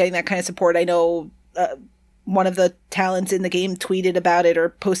and getting that kind of support. I know one of the talents in the game tweeted about it or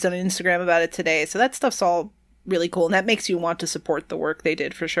posted on Instagram about it today. So that stuff's all really cool. And that makes you want to support the work they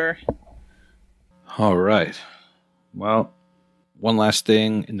did for sure. All right. Well, one last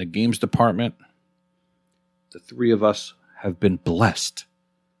thing in the games department. The three of us have been blessed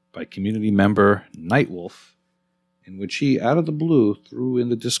by community member Nightwolf, in which he, out of the blue, threw in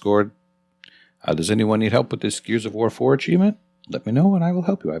the Discord, does anyone need help with this Gears of War 4 achievement? Let me know and I will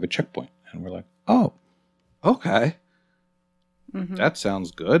help you. I have a checkpoint. And we're like, oh, okay. Mm-hmm. That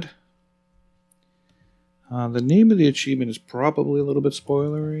sounds good. The name of the achievement is probably a little bit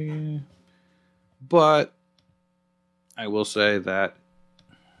spoilery, but I will say that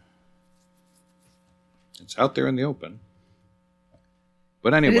it's out there in the open.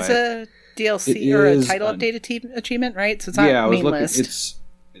 But anyway, it is a DLC or a title update achievement, right? So it's not main list.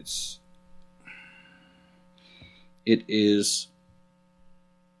 It is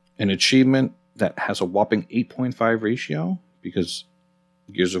an achievement that has a whopping 8.5 ratio, because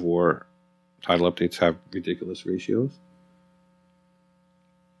Gears of War title updates have ridiculous ratios.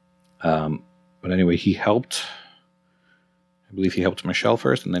 But anyway, I believe he helped Michelle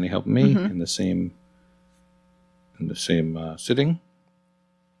first, and then he helped me in the same sitting.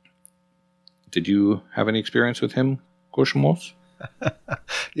 Did you have any experience with him, Koshimos?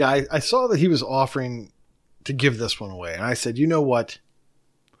 Yeah, I saw that he was offering to give this one away, and I said, you know what?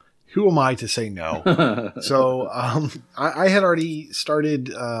 Who am I to say no? So I had already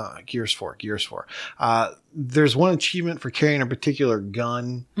started Gears 4. There's one achievement for carrying a particular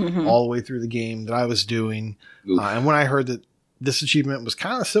gun all the way through the game that I was doing. And when I heard that this achievement was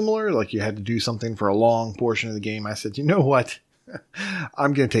kind of similar, like you had to do something for a long portion of the game, I said, you know what?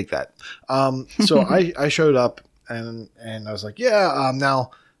 I'm going to take that. So I showed up and I was like, yeah,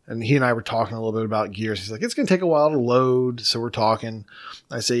 now... And he and I were talking a little bit about Gears. He's like, it's going to take a while to load. So we're talking.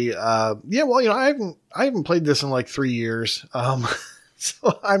 I say, yeah, well, I haven't played this in like 3 years.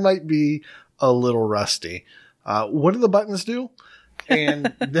 So I might be a little rusty. What do the buttons do?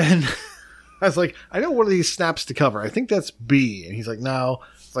 And then I was like, I know one of these snaps to cover. I think that's B. And he's like, no.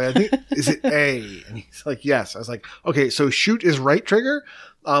 I think, is it A? And he's like, yes. I was like, okay, so shoot is right trigger.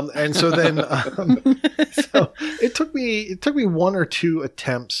 And so then, so it took me one or two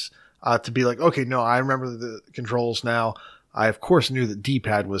attempts, to be like, okay, no, I remember the controls now. I of course knew that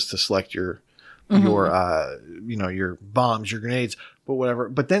D-pad was to select your bombs, your grenades, but whatever.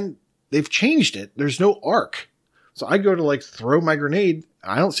 But then they've changed it. There's no arc. So I go to like throw my grenade.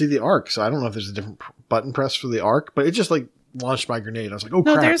 I don't see the arc. So I don't know if there's a different button press for the arc, but it just like launched my grenade. I was like, oh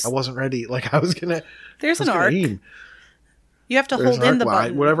crap, I wasn't ready. Like I was going to, there's an arc. Aim. You have to hold in the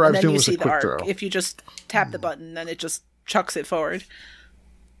button, whatever I was and then doing you was see a the quick arc. throw. If you just tap the button, then it just chucks it forward.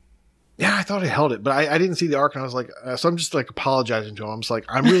 Yeah, I thought I held it, but I didn't see the arc, and I was like, so I'm just like apologizing to him. I'm just like,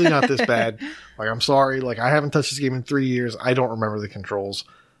 I'm really not this bad. Like, I'm sorry. Like, I haven't touched this game in 3 years. I don't remember the controls.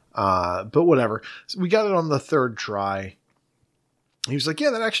 But whatever. So we got it on the third try. He was like,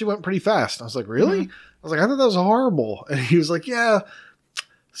 yeah, that actually went pretty fast. And I was like, really? I was like, I thought that was horrible. And he was like, yeah,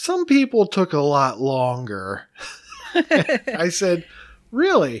 some people took a lot longer. I said,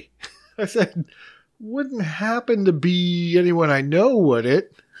 really? I said, wouldn't happen to be anyone I know, would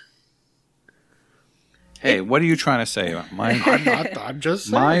it? Hey, what are you trying to say? I'm just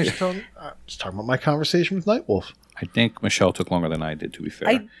saying. I'm just talking about my conversation with Nightwolf. I think Michelle took longer than I did, to be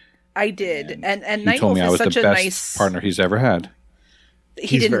fair. I did. And he told me Nightwolf I was is such the a best nice partner he's ever had.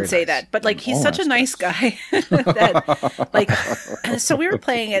 He didn't say that, but like he's such a nice guy that like so we were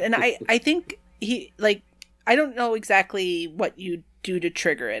playing it, and I think he like I don't know exactly what you do to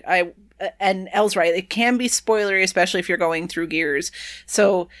trigger it. And Elle's right, it can be spoilery, especially if you're going through Gears.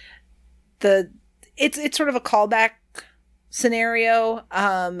 So it's sort of a callback scenario,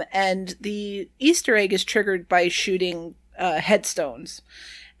 and the Easter egg is triggered by shooting headstones,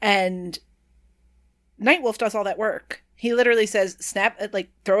 and Nightwolf does all that work. He literally says,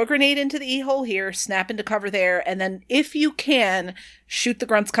 throw a grenade into the E-hole here, snap into cover there, and then if you can, shoot the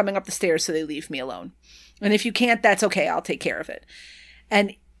grunts coming up the stairs so they leave me alone. And if you can't, that's okay. I'll take care of it.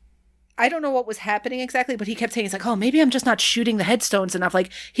 And I don't know what was happening exactly, but he kept saying, he's like, oh, maybe I'm just not shooting the headstones enough.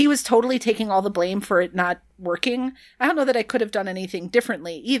 Like, he was totally taking all the blame for it not working. I don't know that I could have done anything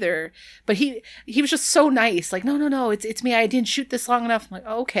differently either, but he was just so nice. Like, no, it's me. I didn't shoot this long enough. I'm like,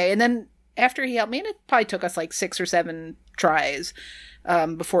 oh, okay. And then after he helped me, and it probably took us like 6 or 7 tries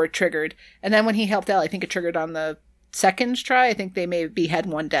before it triggered. And then when he helped out, I think it triggered on the second try. I think they maybe had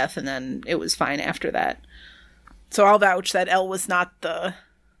 1 death, and then it was fine after that. So I'll vouch that Elle was not the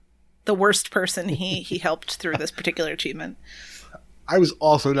worst person he helped through this particular achievement. I was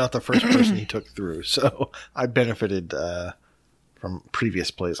also not the first person he took through, so I benefited from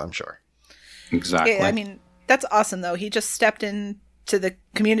previous plays, I'm sure. Exactly. Yeah, I mean, that's awesome, though. He just stepped in to the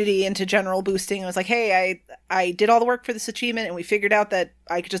community, into general boosting, and was like, hey, I did all the work for this achievement, and we figured out that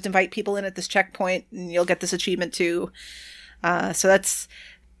I could just invite people in at this checkpoint, and you'll get this achievement too. So that's...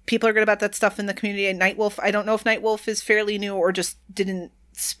 People are good about that stuff in the community. And Nightwolf, I don't know if Nightwolf is fairly new or just didn't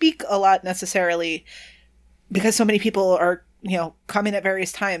speak a lot necessarily, because so many people are, coming at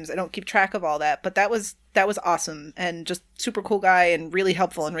various times. I don't keep track of all that, but that was awesome, and just super cool guy and really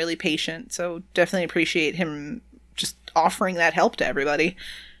helpful and really patient. So definitely appreciate him just offering that help to everybody.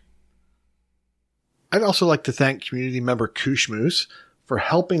 I'd also like to thank community member Kushmoose for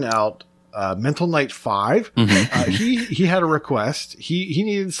helping out Mental Knight 5. Mm-hmm. He had a request. He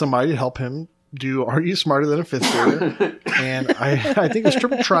needed somebody to help him do Are You Smarter Than a Fifth Grader? And I think it's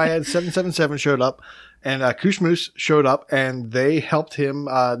Triple Triad 777 showed up, and Kushmoose showed up, and they helped him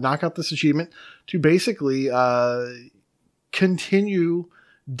knock out this achievement to basically continue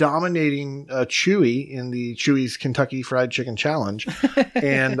dominating Chewy in the Chewy's Kentucky Fried Chicken Challenge.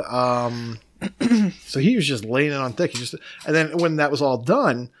 And so he was just laying it on thick. And then when that was all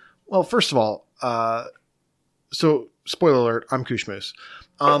done, well, first of all, so spoiler alert, I'm Kushmoose.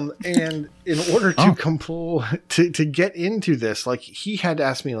 And in order to to get into this, like, he had to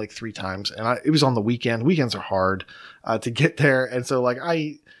ask me like 3 times, and it was on the weekend. Weekends are hard to get there. And so like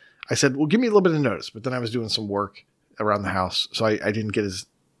I said, well, give me a little bit of notice, but then I was doing some work around the house. So I didn't get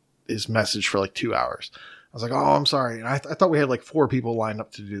his message for like 2 hours. I was like, oh, I'm sorry. And I thought we had like 4 people lined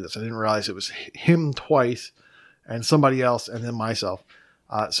up to do this. I didn't realize it was him twice and somebody else and then myself.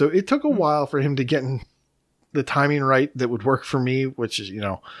 So it took a while for him to get in the timing right that would work for me, which is,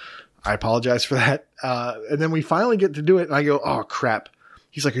 I apologize for that. And then we finally get to do it, and I go, oh crap.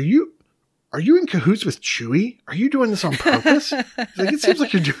 He's like, are you in cahoots with Chewy? Are you doing this on purpose? He's like, it seems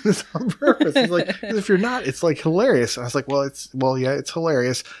like you're doing this on purpose. He's like, if you're not, it's like hilarious. And I was like, yeah, it's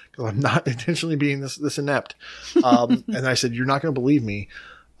hilarious because I'm not intentionally being this inept. And I said, you're not going to believe me.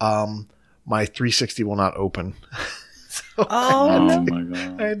 My 360 will not open. So oh my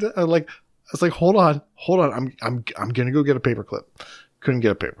god! I was like, hold on. I'm gonna go get a paperclip. Couldn't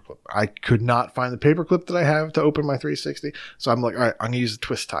get a paperclip. I could not find the paperclip that I have to open my 360. So I'm like, all right, I'm gonna use a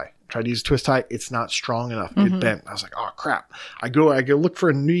twist tie. Tried to use a twist tie. It's not strong enough. Mm-hmm. It bent. I was like, oh crap. I go look for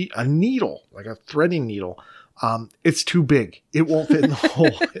a needle, like a threading needle. It's too big. It won't fit in the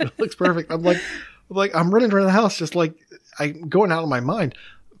hole. It looks perfect. I'm running around the house just like I'm going out of my mind.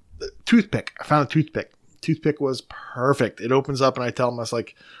 Toothpick. I found a toothpick. Toothpick was perfect. It opens up, and I tell him, I was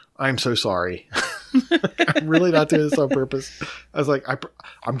like, I'm so sorry. I'm really not doing this on purpose. I was like,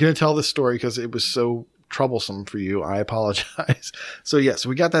 I'm going to tell this story because it was so troublesome for you. I apologize. So yes,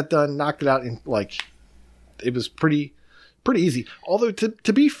 we got that done, knocked it out, and like, it was pretty easy. Although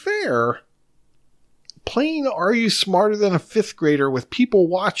to be fair, playing Are You Smarter Than a Fifth Grader with people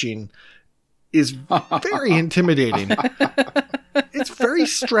watching is very intimidating. It's very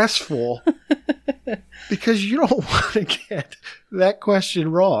stressful because you don't want to get that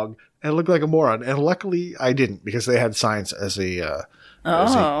question wrong and look like a moron. And luckily I didn't, because they had science as a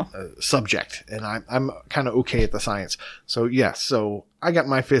subject, and I'm kind of okay at the science. So yes, so I got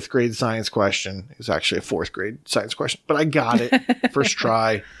my 5th grade science question. It was actually a 4th grade science question, but I got it first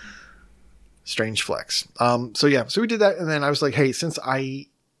try. Strange flex. So we did that, and then I was like, hey, since I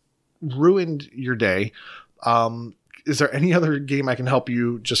ruined your day, is there any other game I can help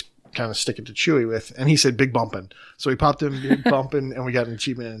you just kind of stick it to Chewy with? And he said Big Bumpin'. So we popped in Big Bumpin', and we got an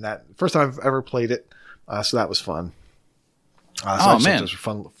achievement in that. First time I've ever played it. So that was fun. Oh, man. Those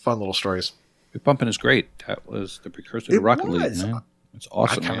were fun little stories. Big Bumpin' is great. That was the precursor to Rocket League. Man. It's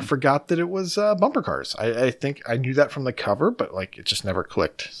awesome. I kind of forgot that it was bumper cars. I think I knew that from the cover, but like it just never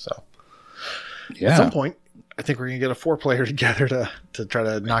clicked. So at some point, I think we're going to get a 4-player together to try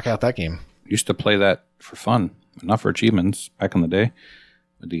to knock out that game. Used to play that for fun, not for achievements back in the day.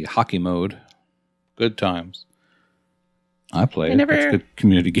 With the hockey mode. Good times. I play I it. never- That's a good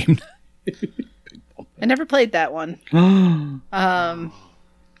community game. I never played that one. Well,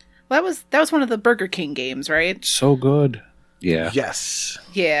 that was one of the Burger King games, right? So good. Yeah. Yes.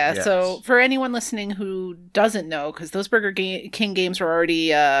 Yeah. Yes. So for anyone listening who doesn't know, because those King games were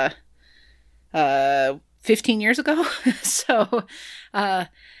already 15 years ago, so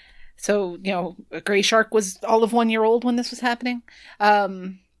Gray Shark was all of 1 year old when this was happening.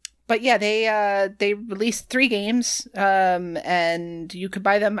 But yeah, they released 3 games, and you could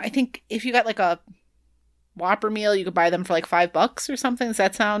buy them. I think if you got like a Whopper meal, you could buy them for like $5 or something. Does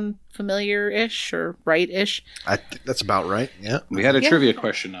that sound familiar-ish or right-ish? I think that's about right. Yeah. We had a Yeah. trivia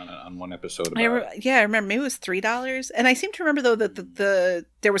question on one episode about it. I remember. Maybe it was $3, and I seem to remember though that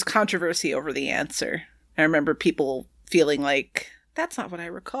there was controversy over the answer. I remember people feeling like that's not what I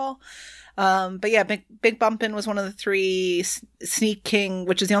recall. But yeah, Big Bumpin' was one of the 3. Sneak King,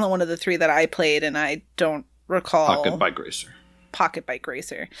 which is the only one of the 3 that I played, and I don't recall. Pocket Bike Racer. Pocket Bike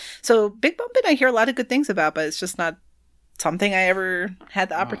Racer. So Big Bumpin' I hear a lot of good things about, but it's just not something I ever had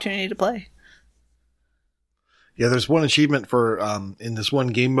the opportunity to play. Yeah, there's one achievement for in this one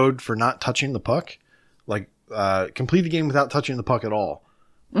game mode for not touching the puck. Like complete the game without touching the puck at all.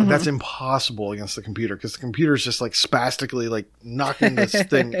 And that's impossible against the computer because the computer is just like spastically like knocking this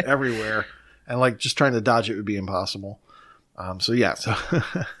thing everywhere, and like just trying to dodge it would be impossible. So now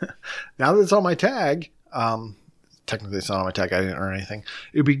that it's on my tag, technically it's not on my tag. I didn't earn anything.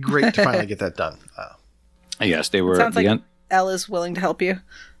 It would be great to finally get that done. Yes, they were. Sounds like Elle is willing to help you.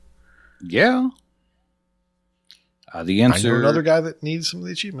 Yeah. The I know answer another guy that needs some of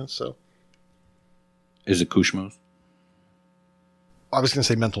the achievements. So is it Kushmos? I was going to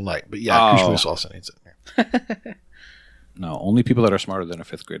say Mental Knight, but yeah, Kushmoose also needs it. No, only people that are smarter than a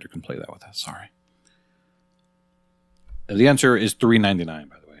 5th grader can play that with us. Sorry. The answer is $3.99.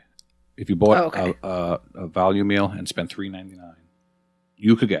 By the way, if you bought a value meal and spent $3.99,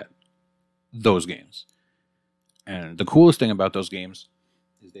 you could get those games. And the coolest thing about those games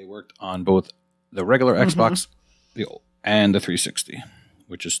is they worked on both the regular Xbox and the 360,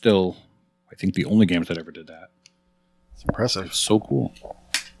 which is still, I think, the only games that ever did that. It's impressive. It's so cool.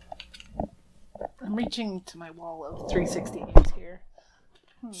 I'm reaching to my wall of 360 games here.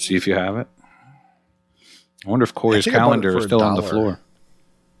 See if you have it. I wonder if Corey's I think I bought it calendar for is still on the $1. floor.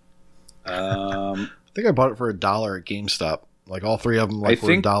 I think I bought it for $1 at GameStop. Like all 3 of them, like were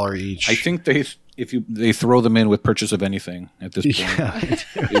 $1 each. I think they throw them in with purchase of anything at this point. Yeah,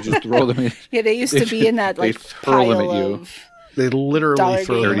 They just throw them in. Yeah, they used to be in that like they hurl them pile at you. of they literally Dollar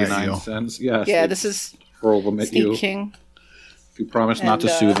throw them games. at 39 you. cents. Yes. yeah. they This is hurl them at Sneak you. King. If you promise not to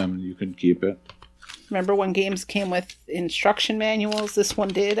And, sue them, you can keep it. Remember when games came with instruction manuals? This one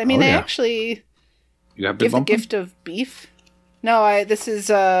did. I mean, Oh, they yeah. actually You have give Big the Bumpin'? gift of beef. No, this is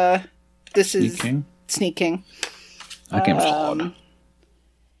Sneak King? Sneak King. That game's solid.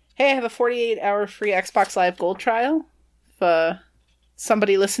 Hey, I have a 48-hour free Xbox Live Gold trial. If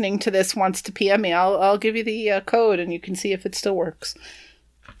somebody listening to this wants to PM me, I'll give you the code and you can see if it still works.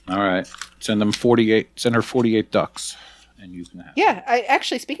 All right. Send her 48 ducks. And you can have Yeah, I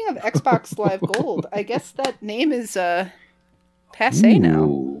actually, speaking of Xbox Live Gold, I guess that name is passe now.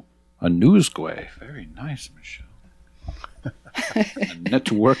 Ooh, a newsquay. Very nice, Michelle. A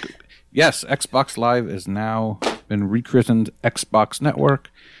network. Yes, Xbox Live is now been rechristened Xbox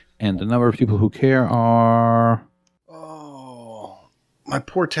Network, and the number of people who care are... Oh, my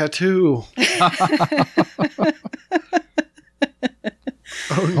poor tattoo.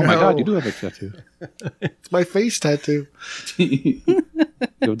 Oh Oh my god, you do have a tattoo. It's my face tattoo. You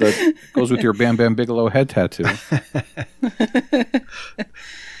have goes with your Bam Bam Bigelow head tattoo.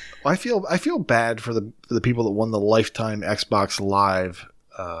 I feel bad for the people that won the lifetime Xbox Live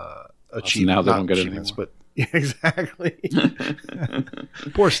achievement. now they not don't get it achievements, anymore. but yeah, exactly.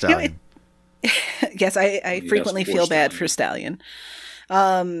 Poor Stallion. Yes, I frequently poor feel bad Stallion. for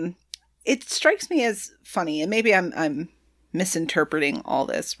Stallion. It strikes me as funny, and maybe I'm misinterpreting all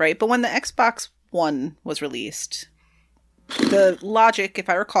this, right? But when the Xbox One was released, the logic, if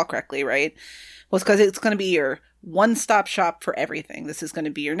I recall correctly, right, was because it's going to be your one-stop shop for everything. This is going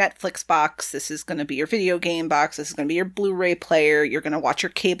to be your Netflix box. This is going to be your video game box. This is going to be your Blu-ray player. You're going to watch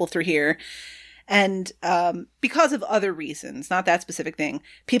your cable through here. And because of other reasons, not that specific thing,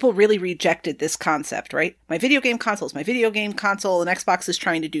 people really rejected this concept, right? My video game console is my video game console, and Xbox is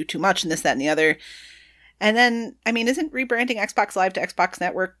trying to do too much and this, that, and the other. And then, I mean, isn't rebranding Xbox Live to Xbox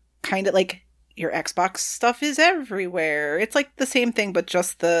Network kind of like your Xbox stuff is everywhere? It's like the same thing, but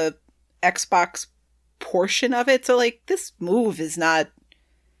just the Xbox portion of it. So, like, this move is not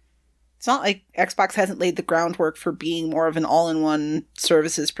It's not like Xbox hasn't laid the groundwork for being more of an all-in-one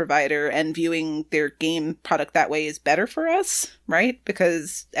services provider, and viewing their game product that way is better for us, right?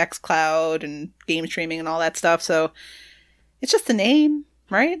 Because xCloud and game streaming and all that stuff. So it's just a name,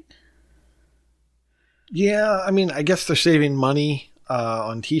 right? Yeah, I mean, I guess they're saving money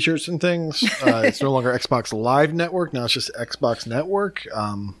on T-shirts and things. It's no longer Xbox Live Network. Now it's just Xbox Network. You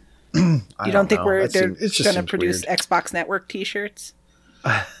don't think know. they're going to produce Xbox Network T-shirts?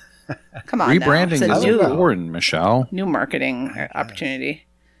 Come on, rebranding now. is important, Michelle. New marketing opportunity.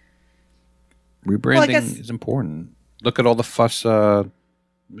 Rebranding is important. Look at all the fuss Mr.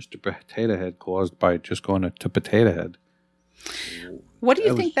 Potato Head caused by just going to Potato Head. What do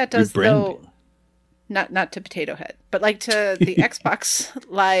you think that does, though? Not to Potato Head, but like to the Xbox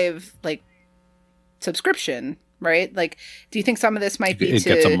Live subscription, right? Like, do you think some of this might be it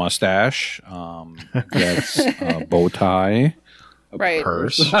gets a mustache, gets a bow tie, a right.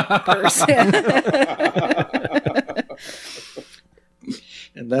 purse.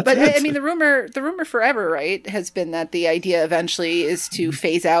 And that's but it. I mean, the rumor forever, right, has been that the idea eventually is to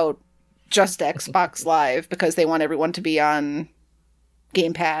phase out just Xbox Live because they want everyone to be on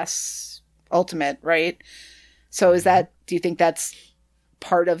Game Pass Ultimate, right? So do you think that's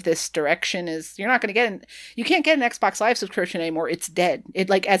part of this direction? Is you can't get an Xbox Live subscription anymore. It's dead. It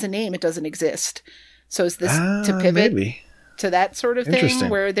as a name, it doesn't exist. So is this to pivot to that sort of thing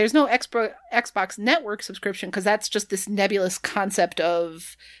where there's no Xbox Network subscription because that's just this nebulous concept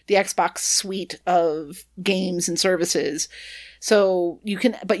of the Xbox suite of games and services. So you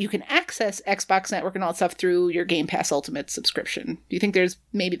can access Xbox Network and all that stuff through your Game Pass Ultimate subscription. Do you think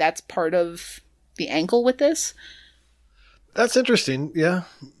maybe that's part of the angle with this? That's interesting. Yeah,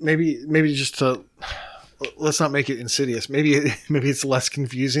 maybe just to let's not make it insidious. Maybe it's less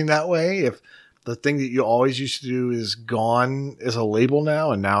confusing that way. If the thing that you always used to do is gone as a label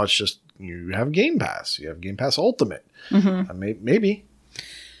now, and now it's just you have Game Pass. You have Game Pass Ultimate. Mm-hmm. Maybe.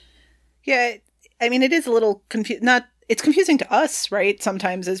 Yeah, I mean, it is a little confusing. It's confusing to us, right?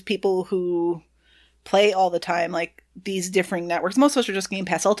 Sometimes as people who play all the time, like these differing networks. Most of us are just Game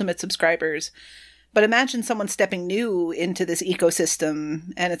Pass Ultimate subscribers. But imagine someone stepping new into this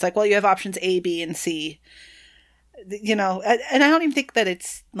ecosystem and it's like, well, you have options A, B, and C. And I don't even think that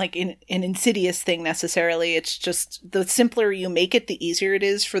it's like an insidious thing necessarily. It's just the simpler you make it, the easier it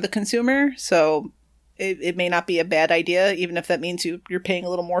is for the consumer. So it may not be a bad idea, even if that means you're paying a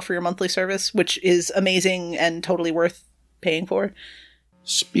little more for your monthly service, which is amazing and totally worth paying for.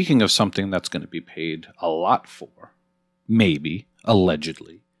 Speaking of something that's going to be paid a lot for, maybe,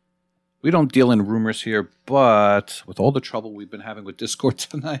 allegedly. We don't deal in rumors here, but with all the trouble we've been having with Discord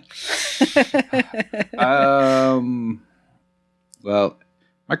tonight, well,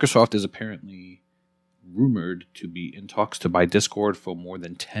 Microsoft is apparently rumored to be in talks to buy Discord for more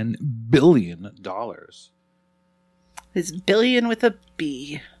than $10 billion. It's billion with a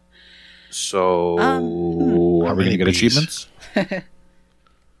B. So, are we going to get achievements?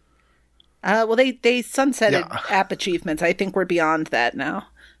 Well, they sunsetted app achievements. I think we're beyond that now.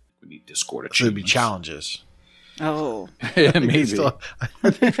 We need Discord achievements. Should be challenges. Oh, yeah, maybe. I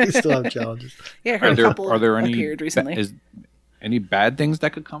think we still have challenges. Yeah, I heard a couple are there any appeared recently. Any bad things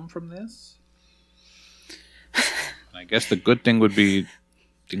that could come from this? I guess the good thing would be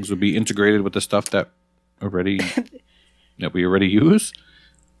things would be integrated with the stuff that we already use.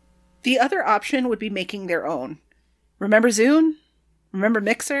 The other option would be making their own. Remember Zune? Remember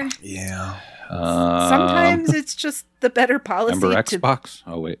Mixer? Yeah. Sometimes it's just the better policy. Remember Xbox?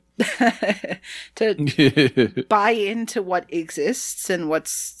 Oh wait. to buy into what exists and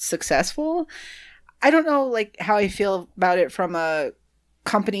what's successful. I don't know how I feel about it from a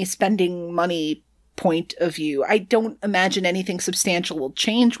company spending money point of view. I don't imagine anything substantial will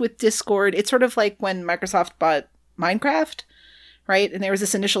change with Discord. It's sort of like when Microsoft bought Minecraft, right? And there was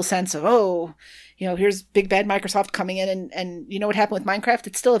this initial sense of, here's big bad Microsoft coming in and you know what happened with Minecraft?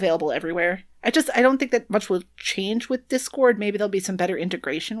 It's still available everywhere. I don't think that much will change with Discord. Maybe there'll be some better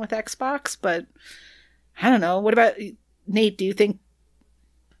integration with Xbox, but I don't know. What about Nate? Do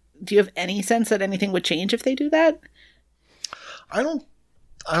you have any sense that anything would change if they do that? I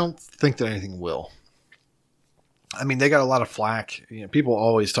don't think that anything will. I mean, they got a lot of flack. People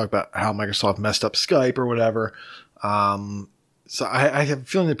always talk about how Microsoft messed up Skype or whatever. So I have a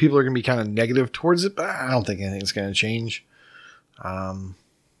feeling that people are going to be kind of negative towards it, but I don't think anything's going to change.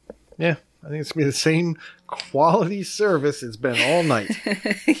 I think it's going to be the same quality service it's been all night.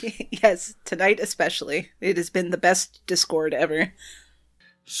 Yes, tonight especially. It has been the best Discord ever.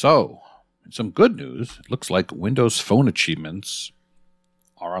 So, some good news. It looks like Windows Phone achievements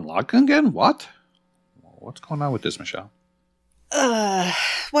are unlocking again. What? What's going on with this, Michelle?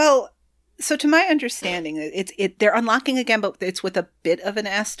 Well, So to my understanding, they're unlocking again, but it's with a bit of an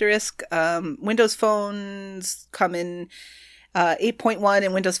asterisk. Windows phones come in 8.1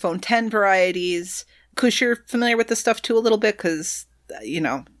 and Windows Phone 10 varieties. Kush, you're familiar with this stuff too a little bit because,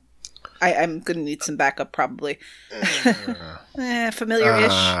 I'm going to need some backup probably.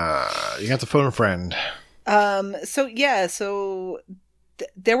 Familiar-ish. You got to phone a friend. So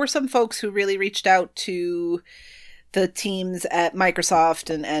there were some folks who really reached out to the teams at Microsoft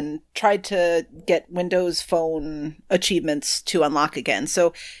and tried to get Windows Phone achievements to unlock again.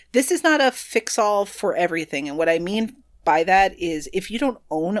 So this is not a fix-all for everything. And what I mean by that is if you don't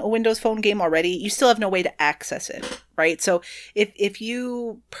own a Windows Phone game already, you still have no way to access it, right? So if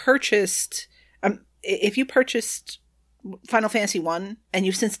you purchased Final Fantasy 1 and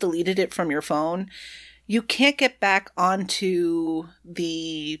you've since deleted it from your phone, you can't get back onto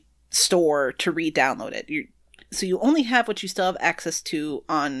the store to re-download it. So you only have what you still have access to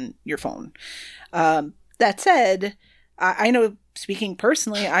on your phone. That said, I know, speaking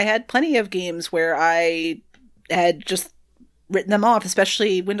personally, I had plenty of games where I had just written them off,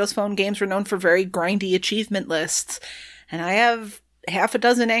 especially Windows Phone games were known for very grindy achievement lists. And I have half a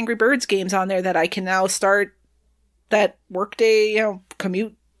dozen Angry Birds games on there that I can now start that workday,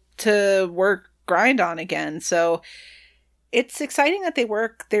 commute to work grind on again. So it's exciting that they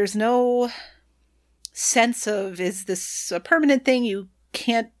work. There's no sense of, is this a permanent thing? You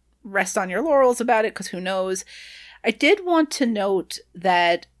can't rest on your laurels about it because who knows. I did want to note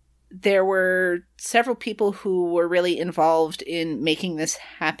that there were several people who were really involved in making this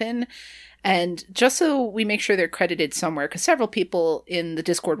happen. And just so we make sure they're credited somewhere, because several people in the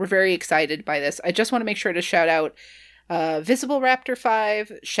Discord were very excited by this, I just want to make sure to shout out Visible Raptor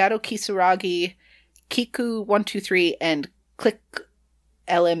 5, Shadow Kisuragi, Kiku123, and Click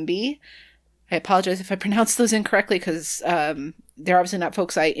LMB. I apologize if I pronounced those incorrectly because they're obviously not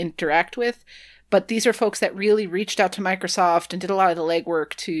folks I interact with, but these are folks that really reached out to Microsoft and did a lot of the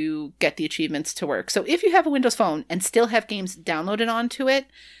legwork to get the achievements to work. So if you have a Windows Phone and still have games downloaded onto it,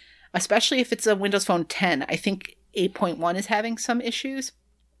 especially if it's a Windows Phone 10, I think 8.1 is having some issues.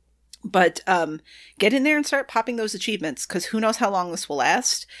 But get in there and start popping those achievements because who knows how long this will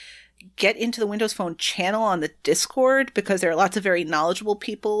last. Get into the Windows Phone channel on the Discord because there are lots of very knowledgeable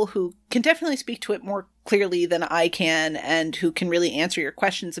people who can definitely speak to it more clearly than I can and who can really answer your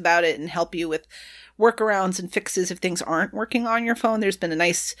questions about it and help you with workarounds and fixes if things aren't working on your phone. There's been a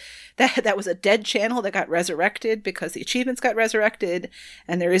nice, that was a dead channel that got resurrected because the achievements got resurrected,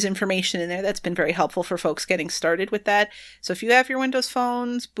 and there is information in there that's been very helpful for folks getting started with that. So if you have your Windows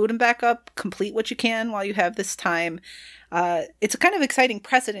phones, boot them back up, complete what you can while you have this time. It's a kind of exciting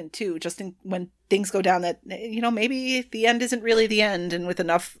precedent too, just when things go down that, maybe the end isn't really the end, and with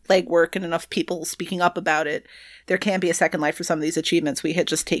enough legwork and enough people speaking up about it, there can be a second life for some of these achievements we had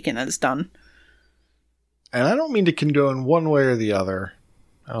just taken as done. And I don't mean to condone one way or the other.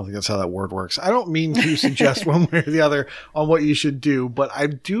 I don't think that's how that word works. I don't mean to suggest one way or the other on what you should do, but I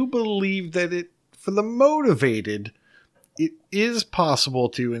do believe that for the motivated, it is possible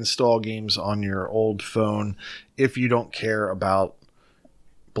to install games on your old phone if you don't care about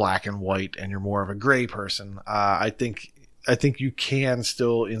black and white and you're more of a gray person. I think you can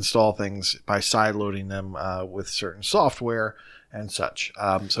still install things by sideloading them with certain software and such.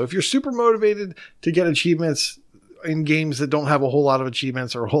 So if you're super motivated to get achievements in games that don't have a whole lot of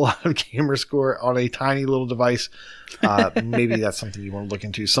achievements or a whole lot of gamer score on a tiny little device, maybe that's something you want to look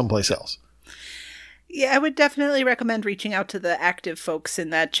into someplace else. Yeah, I would definitely recommend reaching out to the active folks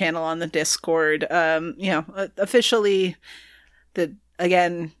in that channel on the Discord. Officially,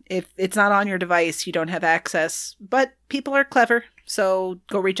 again, if it's not on your device, you don't have access, but people are clever. So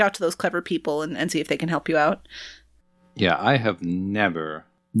go reach out to those clever people and see if they can help you out. Yeah, I have never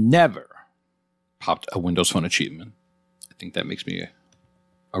popped a Windows Phone achievement. I think that makes me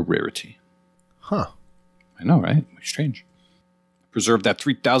a rarity. Huh. I know, right? Strange. Preserve that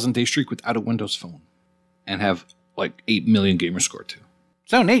 3,000 day streak without a Windows Phone and have like 8 million gamer score too.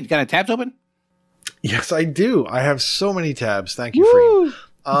 So, Nate, you got any tabs open? Yes, I do. I have so many tabs. Thank you,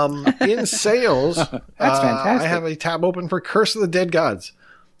 Freem. In sales, that's fantastic. I have a tab open for Curse of the Dead Gods.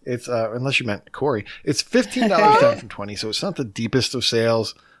 It's unless you meant Corey, it's $15 down from $20, so it's not the deepest of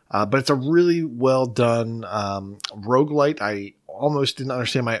sales, but it's a really well done roguelite. I almost didn't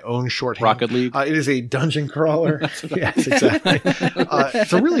understand my own shorthand. Rocket League. It is a dungeon crawler. Yes, exactly.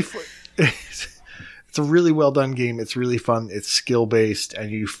 It's a really well done game. It's really fun. It's skill based, and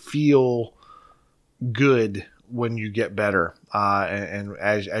you feel good when you get better. And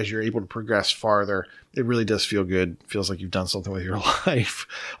as you're able to progress farther, it really does feel good. Feels like you've done something with your life.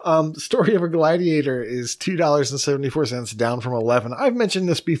 Story of a Gladiator is $2.74, down from $11. I've mentioned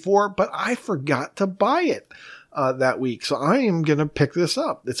this before, but I forgot to buy it that week, so I am gonna pick this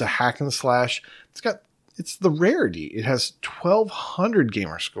up. It's a hack and slash. It's the rarity. It has 1200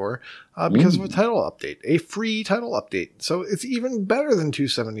 gamer score because of a title update, a free title update. So it's even better than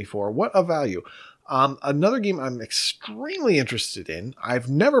 274. What a value. Another game I'm extremely interested in. I've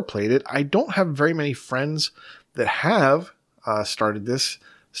never played it. I don't have very many friends that have started this.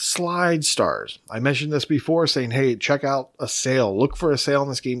 Slide Stars. I mentioned this before, saying, hey, check out a sale. Look for a sale on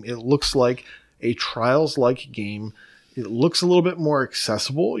this game. It looks like a Trials-like game. It looks a little bit more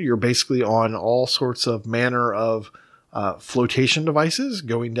accessible. You're basically on all sorts of manner of flotation devices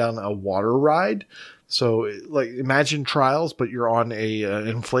going down a water ride. So like imagine Trials, but you're on an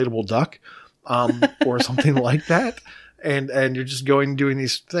inflatable duck. Or something like that. And you're just doing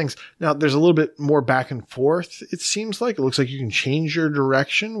these things. Now, there's a little bit more back and forth, it seems like. It looks like you can change your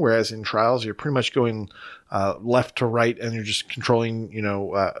direction, whereas in Trials, you're pretty much going left to right, and you're just controlling,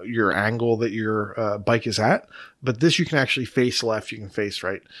 your angle that your bike is at. But this, you can actually face left, you can face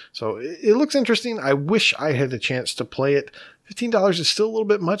right. So it looks interesting. I wish I had a chance to play it. $15 is still a little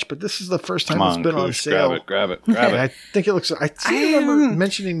bit much, but this is the first time it's been on sale. Grab it. I think it looks. I remember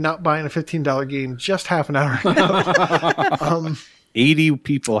mentioning not buying a $15 game just half an hour ago. 80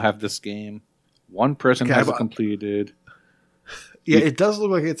 people have this game. One person has it completed. Yeah, it does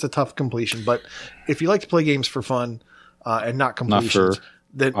look like it's a tough completion, but if you like to play games for fun and not completions,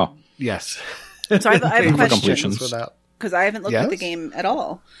 then yes. So I have a question because I haven't looked at the game at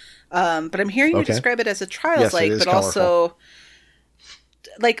all. But I'm hearing you describe it as a Trials-like, but colorful. Also,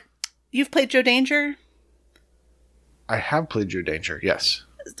 like, you've played Joe Danger? I have played Joe Danger, yes.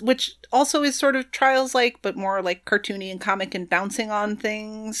 Which also is sort of Trials-like, but more like cartoony and comic and bouncing on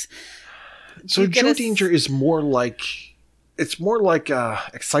things. So Joe Danger is more like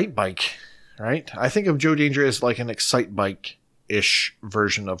Excite Bike, right? I think of Joe Danger as like an Excite Bike-ish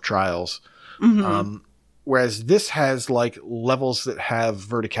version of Trials. Mm-hmm. Whereas this has like levels that have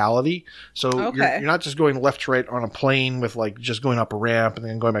verticality. So you're not just going left to right on a plane with like just going up a ramp and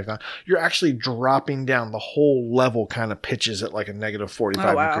then going back down. You're actually dropping down. The whole level kind of pitches at like a negative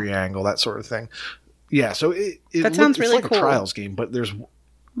 45 degree angle, that sort of thing. Yeah. So that sounds really like cool. A Trials game, but there's,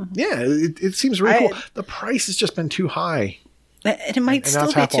 it seems really cool. The price has just been too high. It might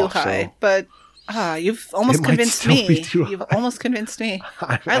still be too high, but you've almost convinced me. You've almost convinced me.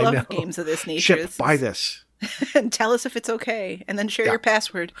 I love games of this nature. Chip, buy this. And tell us if it's okay, and then share your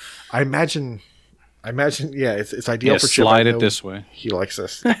password. I imagine. Yeah, it's ideal for Chip. Slide it this way. He likes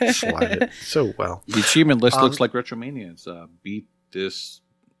this. Slide it so well. The achievement list looks like Retromania. It's beat this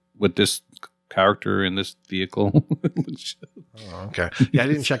with this character in this vehicle. Okay. Yeah, I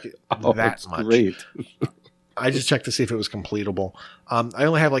didn't check it that much. Great. I just checked to see if it was completable. I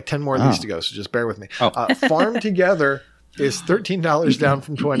only have like 10 more of these to go, so just bear with me. Farm Together is $13 down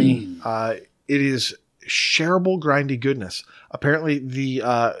from $20. It is shareable grindy goodness. Apparently, the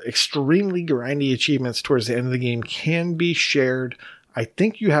extremely grindy achievements towards the end of the game can be shared. I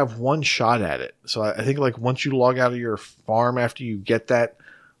think you have one shot at it. So I think like once you log out of your farm after you get that,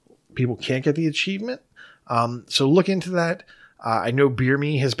 people can't get the achievement. So look into that. I know Beer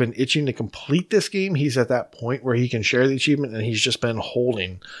Me has been itching to complete this game. He's at that point where he can share the achievement, and he's just been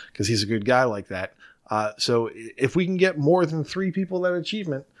holding because he's a good guy like that. So if we can get more than 3 people that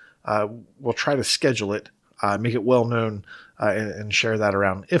achievement, we'll try to schedule it, make it well known, and share that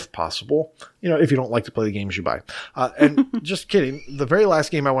around if possible. If you don't like to play the games you buy. And just kidding. The very last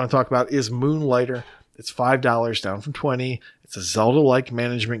game I want to talk about is Moonlighter. It's $5 down from $20. It's a Zelda-like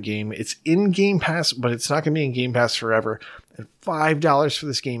management game. It's in Game Pass, but it's not going to be in Game Pass forever. And $5 for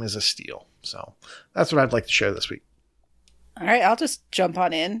this game is a steal. So that's what I'd like to share this week. All right, I'll just jump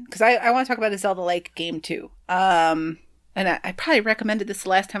on in because I want to talk about a Zelda-like game too. And I probably recommended this the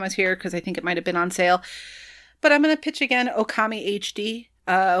last time I was here because I think it might have been on sale. But I'm going to pitch again Okami HD.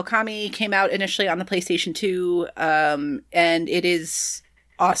 Okami came out initially on the PlayStation 2, and it is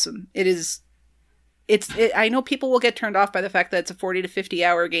awesome. I know people will get turned off by the fact that it's a 40 to 50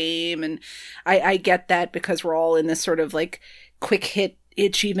 hour game, and I get that because we're all in this sort of like quick hit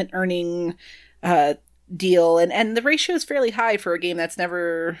achievement earning deal, and the ratio is fairly high for a game that's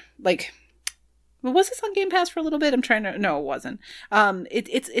never like. Well, was this on Game Pass for a little bit? No, it wasn't.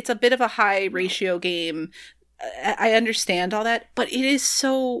 It's a bit of a high ratio game. I understand all that, but it is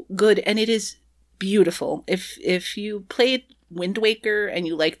so good and it is beautiful. If you played Wind Waker and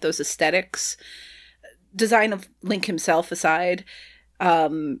you like those aesthetics, design of Link himself aside,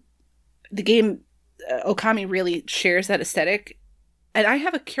 the game Okami really shares that aesthetic. And I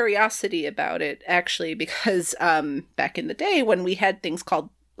have a curiosity about it, actually, because back in the day when we had things called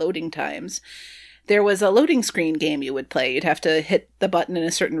loading times, there was a loading screen game you would play. You'd have to hit the button in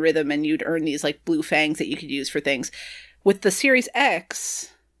a certain rhythm and you'd earn these like blue fangs that you could use for things. With the Series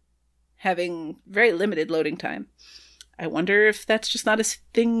X having very limited loading time, I wonder if that's just not a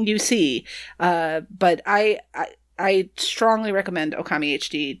thing you see. But I strongly recommend Okami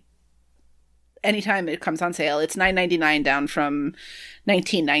HD anytime it comes on sale. It's $9.99 down from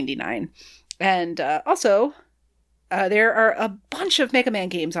 $19.99. And also, there are a bunch of Mega Man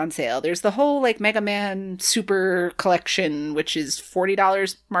games on sale. There's the whole like Mega Man Super Collection, which is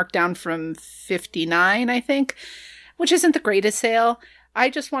 $40, marked down from $59, I think, which isn't the greatest sale. I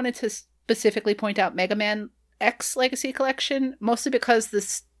just wanted to specifically point out Mega Man X Legacy Collection, mostly because the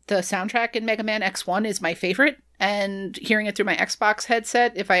soundtrack in Mega Man X1 is my favorite, and hearing it through my Xbox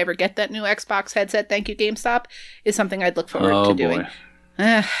headset, if I ever get that new Xbox headset, thank you GameStop, is something I'd look forward to doing.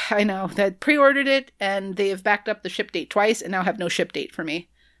 I know. That pre-ordered it, and they have backed up the ship date twice, and now have no ship date for me.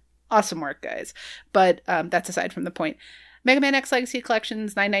 Awesome work, guys. But that's aside from the point. Mega Man X Legacy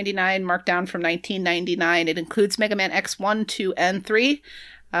Collection's $9.99, marked down from $19.99. It includes Mega Man X1, 2, and 3.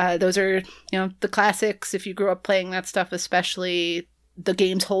 Those are, the classics. If you grew up playing that stuff, especially, the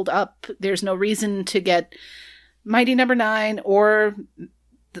games hold up. There's no reason to get Mighty Number 9 or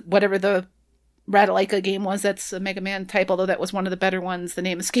whatever the Ratalaika game was. That's a Mega Man type, although that was one of the better ones. The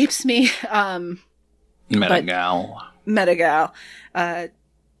name escapes me. Metagal. Metagal.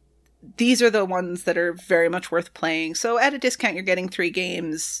 These are the ones that are very much worth playing. So at a discount, you're getting 3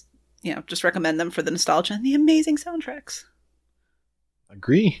 games. Just recommend them for the nostalgia and the amazing soundtracks.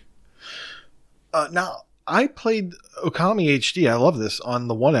 Agree. Now, I played Okami HD. I love this on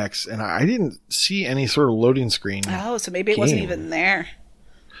the One X, and I didn't see any sort of loading screen. Oh, so maybe it wasn't even there.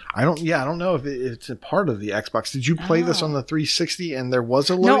 I don't know if it's a part of the Xbox. Did you play this on the 360 and there was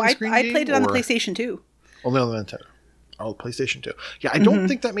a loading screen? No, I played it on the PlayStation 2. Only on the Nintendo. Oh, PlayStation 2. Yeah, I don't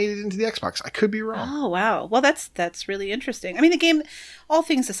think that made it into the Xbox. I could be wrong. Oh, wow. Well, that's really interesting. I mean, the game, all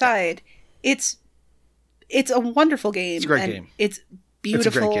things aside, it's a wonderful game. It's a great game. It's beautiful,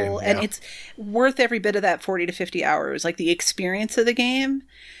 it's a great game, and it's worth every bit of that 40 to 50 hours, like the experience of the game.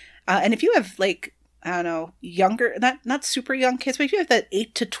 And if you have I don't know, younger, not super young kids, but if you have that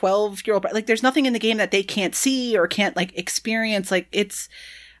 8 to 12-year-old, there's nothing in the game that they can't see or can't experience. It's,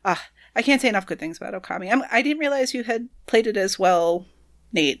 I can't say enough good things about Okami. I didn't realize you had played it as well,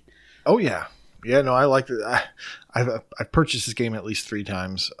 Nate. Oh yeah. Yeah, no, I liked it. I've purchased this game at least 3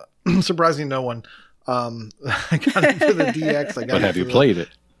 times. Surprisingly, no one. I got it for the DX. But have you played it?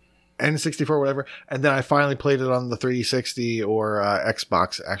 N64, whatever. And then I finally played it on the 360 or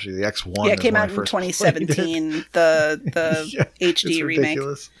Xbox, actually the X1. Yeah, it came out in 2017, the yeah, HD remake.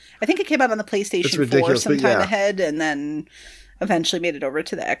 I think it came out on the PlayStation 4 sometime ahead, and then eventually made it over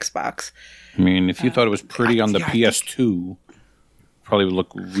to the Xbox. I mean, if you thought it was pretty on the PS2, probably would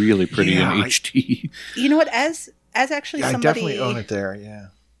look really pretty in HD. You know what? As actually somebody... I definitely own it there, yeah.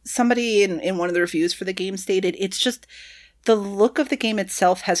 Somebody in one of the reviews for the game stated, it's just... the look of the game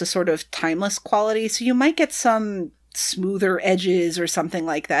itself has a sort of timeless quality, so you might get some smoother edges or something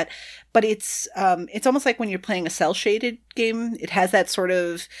like that. But it's almost like when you're playing a cel-shaded game, it has that sort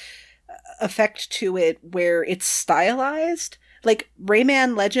of effect to it where it's stylized. Like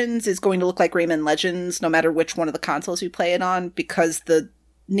Rayman Legends is going to look like Rayman Legends no matter which one of the consoles you play it on, because the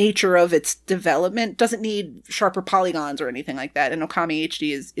nature of its development doesn't need sharper polygons or anything like that. And Okami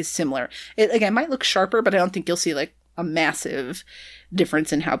HD is similar. It again might look sharper, but I don't think you'll see a massive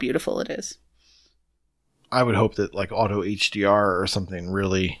difference in how beautiful it is. I would hope that auto HDR or something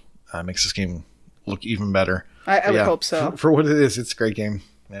really makes this game look even better. I would hope so. For what it is, it's a great game.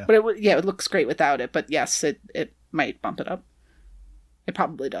 Yeah. But it looks great without it. But yes, it might bump it up. It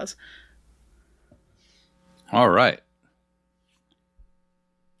probably does. All right.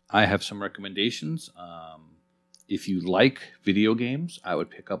 I have some recommendations. If you like video games, I would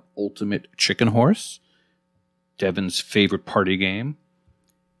pick up Ultimate Chicken Horse, Devin's favorite party game.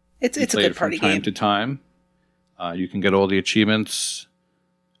 It's a good party game. Time to time. You can get all the achievements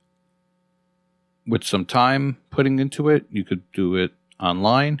with some time putting into it. You could do it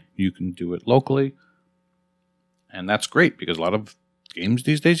online. You can do it locally. And that's great because a lot of games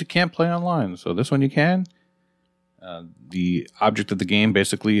these days you can't play online. So this one you can. The object of the game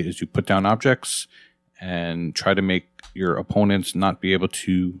basically is you put down objects and try to make your opponents not be able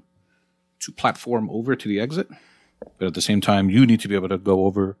to platform over to the exit. But at the same time, you need to be able to go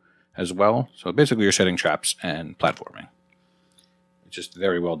over as well. So basically you're setting traps and platforming. It's just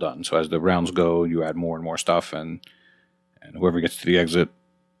very well done. So as the rounds go, you add more and more stuff, and whoever gets to the exit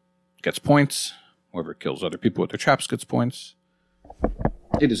gets points. Whoever kills other people with their traps gets points.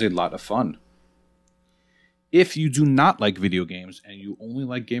 It is a lot of fun. If you do not like video games and you only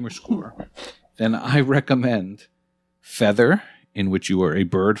like Gamerscore, then I recommend Feather, in which you are a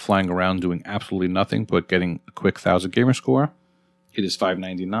bird flying around doing absolutely nothing but getting a quick 1,000 Gamerscore. It is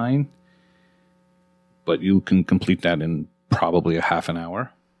 $5.99, but you can complete that in probably a half an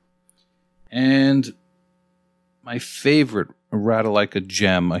hour. And my favorite, Rattle-like a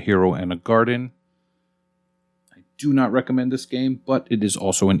Gem, A Hero and a Garden. I do not recommend this game, but it is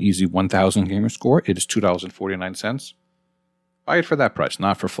also an easy 1,000 Gamerscore. It is $2.49. Buy it for that price,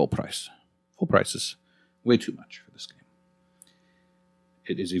 not for full price. Full price is way too much for this game.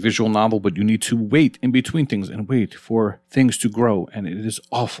 It is a visual novel, but you need to wait in between things and wait for things to grow, and it is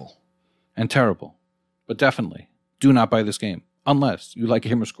awful and terrible. But definitely, do not buy this game, unless you like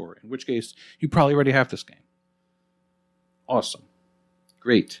Gamerscore, in which case you probably already have this game. Awesome.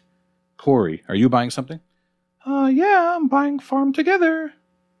 Great. Corey, are you buying something? Yeah, I'm buying Farm Together.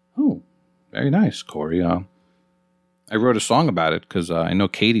 Oh, very nice, Corey. I wrote a song about it because I know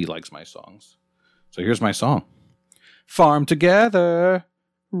Katie likes my songs. So here's my song. Farm Together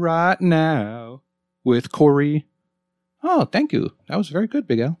right now with Corey. Oh, thank you. That was very good,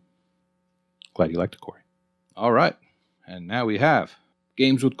 Big Al. Glad you liked it, Corey. All right. And now we have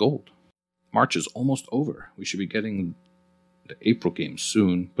Games with Gold. March is almost over. We should be getting the April games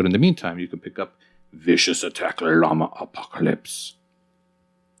soon. But in the meantime, you can pick up Vicious Attack Llama Apocalypse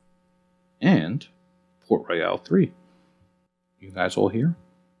and Port Royale 3. You guys all here?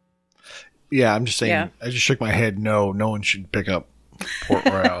 Yeah, I'm just saying. Yeah. I just shook my head. No one should pick up Port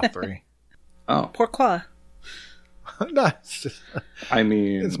Royale 3. Oh. Pourquoi? No, it's just, I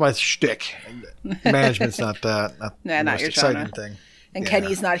mean, it's my shtick. Management's not that. Not Nah, the not most your exciting genre. thing. And Yeah,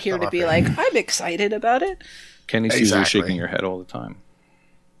 Kenny's not here not to my be favorite. like, I'm excited about it. Kenny sees you Exactly. shaking your head all the time.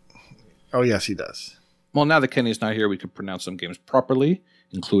 Oh yes, he does. Well, now that Kenny's not here, we can pronounce some games properly,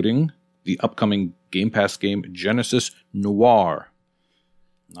 including the upcoming Game Pass game Genesis Noir.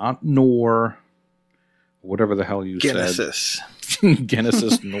 Not Nor. Whatever the hell you Genesis. said.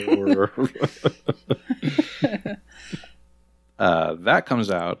 Genesis Noir. That comes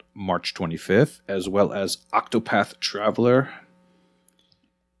out March 25th, as well as Octopath Traveler.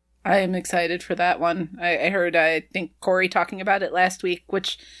 I am excited for that one. I heard, I think, Corey talking about it last week,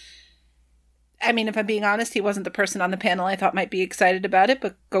 which, I mean, if I'm being honest, he wasn't the person on the panel I thought might be excited about it,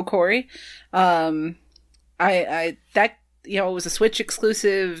 but go Corey. That, it was a Switch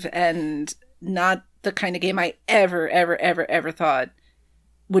exclusive and not the kind of game I ever thought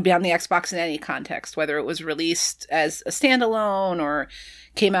would be on the Xbox in any context, whether it was released as a standalone or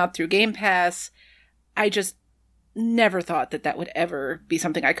came out through Game Pass. I just never thought that would ever be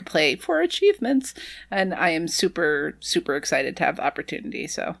something I could play for achievements, and I am super excited to have the opportunity.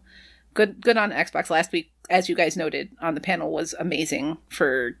 So good on Xbox. Last week, as you guys noted on the panel, was amazing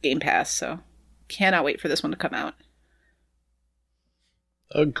for Game Pass, so cannot wait for this one to come out.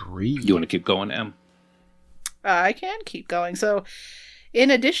 Agreed. You want to keep going, Em? I can keep going. So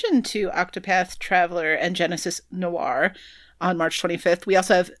in addition to Octopath Traveler and Genesis Noir on March 25th, we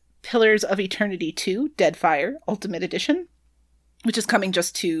also have Pillars of Eternity 2 Deadfire Ultimate Edition, which is coming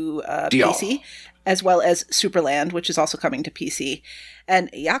just to PC, as well as Superland, which is also coming to PC,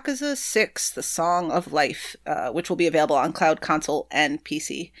 and Yakuza 6 The Song of Life, which will be available on cloud, console, and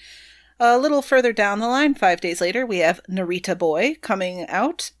PC. A little further down the line, 5 days later, we have Narita Boy coming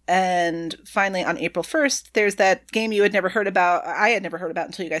out. And finally, on April 1st, there's that game you had never heard about. I had never heard about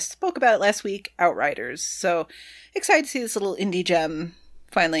until you guys spoke about it last week, Outriders. So excited to see this little indie gem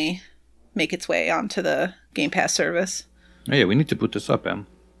finally make its way onto the Game Pass service. Oh, yeah, we need to boot this up, Em.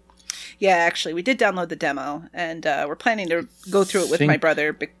 Yeah, actually, we did download the demo, and we're planning to go through it with my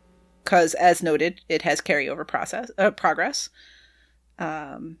brother because, as noted, it has carryover progress.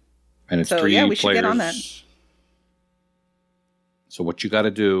 And it's So, 3 yeah, players. we should get on that. So what you got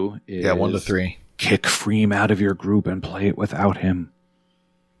to do is 1 to 3. kick Freem out of your group and play it without him.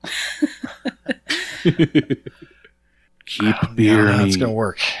 Keep Beer Yeah, that's gonna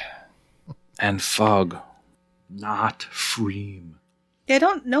work. and Fug, not Freem. Yeah, I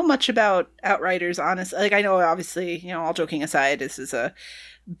don't know much about Outriders, honestly. Like, I know, obviously, all joking aside, this is a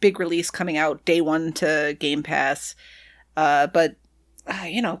big release coming out day one to Game Pass. But,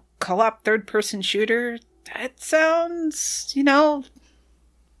 co-op third-person shooter, that sounds,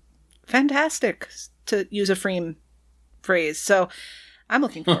 fantastic, to use a Freem phrase. So, I'm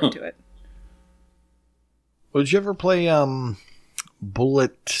looking forward to it. Well, did you ever play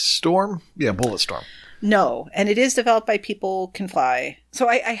Bullet Storm? Yeah, Bullet Storm. No, and it is developed by People Can Fly. So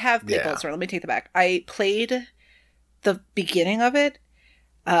I have played Yeah. Bullet Storm. Let me take that back. I played the beginning of it,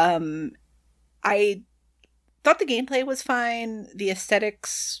 and I thought the gameplay was fine. The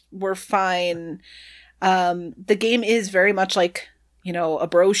aesthetics were fine. The game is very much like, a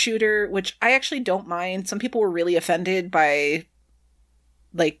bro shooter, which I actually don't mind. Some people were really offended by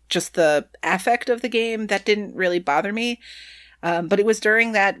like just the affect of the game. That didn't really bother me. But it was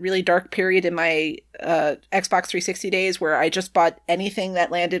during that really dark period in my Xbox 360 days where I just bought anything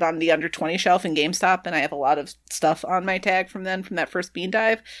that landed on the under 20 shelf in GameStop, and I have a lot of stuff on my tag from that first Bean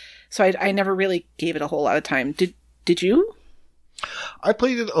Dive. So I never really gave it a whole lot of time. Did you? I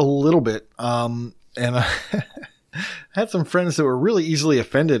played it a little bit, and I had some friends that were really easily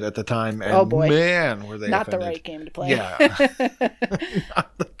offended at the time. And oh boy, man, were they not offended. the right game to play? Yeah,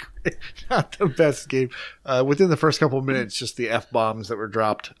 not the best game. Within the first couple of minutes, just the F-bombs that were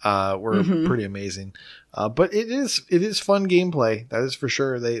dropped were pretty amazing. But it is fun gameplay. That is for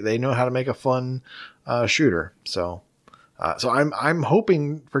sure. They know how to make a fun shooter. So I'm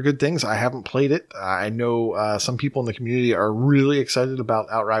hoping for good things. I haven't played it. I know some people in the community are really excited about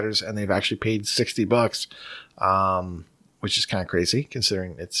Outriders, and they've actually paid $60, which is kind of crazy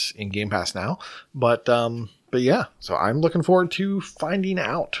considering it's in Game Pass now. But yeah, so I'm looking forward to finding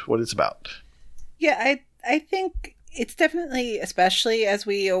out what it's about. Yeah, I think it's definitely, especially as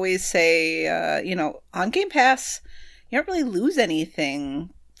we always say, on Game Pass, you don't really lose anything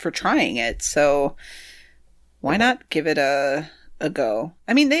for trying it. So why not give it a go?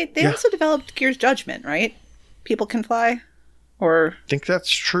 I mean, they also developed Gears Judgment, right? People Can Fly? Or I think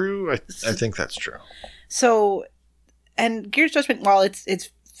that's true. I think that's true. So, and Gears Judgment, while it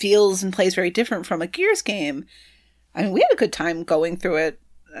feels and plays very different from a Gears game, I mean, we had a good time going through it.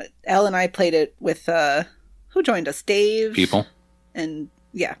 Elle and I played it with, who joined us? Dave? People. And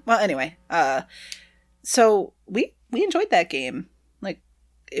yeah, well, anyway. So we enjoyed that game. Like,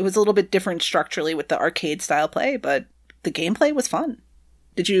 it was a little bit different structurally with the arcade style play, but the gameplay was fun.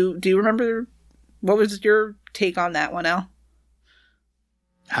 Do you remember, what was your take on that one, Elle?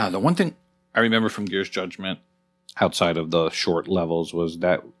 The one thing I remember from Gears Judgment, outside of the short levels, was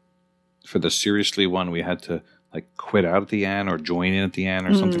that for the seriously one, we had to like quit out at the end or join in at the end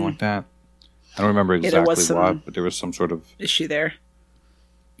or something like that. I don't remember exactly what, but there was some sort of issue there.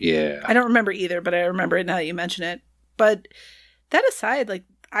 Yeah. I don't remember either, but I remember it now that you mention it. But that aside, like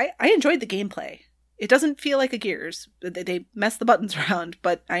I enjoyed the gameplay. It doesn't feel like a Gears. They mess the buttons around,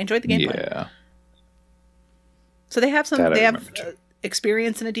 but I enjoyed the gameplay. Yeah. So they have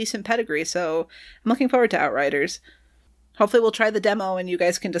experience and a decent pedigree, so I'm looking forward to Outriders. Hopefully we'll try the demo and you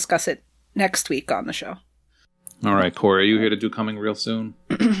guys can discuss it next week on the show. All right, Corey, are you here to do Coming Real Soon?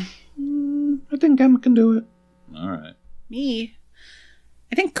 I think Emma can do it. All right. Me?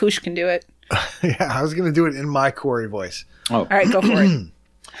 I think Kush can do it. Yeah, I was going to do it in my Corey voice. Oh. All right, go for it.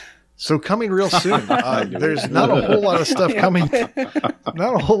 So coming real soon. There's not a whole lot of stuff coming.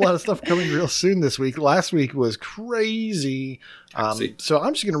 Not a whole lot of stuff coming real soon this week. Last week was crazy. So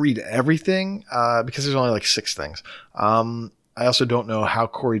I'm just going to read everything because there's only like 6 things. I also don't know how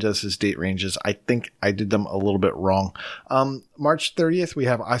Corey does his date ranges. I think I did them a little bit wrong. March 30th, we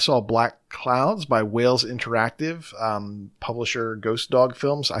have I Saw Black Clouds by Wales Interactive, publisher Ghost Dog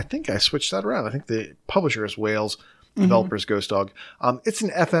Films. I think I switched that around. I think the publisher is Wales. Developers Ghost Dog. It's an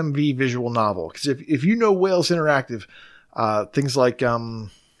FMV visual novel because if you know Wales Interactive, things like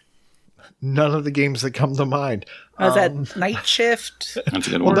none of the games that come to mind. Was that Night Shift? That's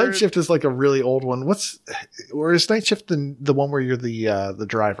a good Well, one. Night Shift is like a really old one. Or is Night Shift the one where you're the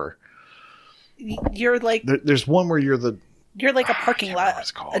driver? You're like There's one where you're a parking lot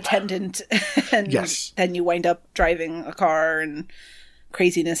attendant, and yes, and you wind up driving a car and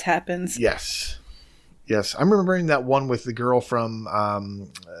craziness happens. Yes, I'm remembering that one with the girl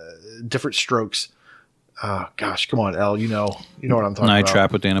from Different Strokes. Gosh, come on, Elle. You know what I'm talking Night about.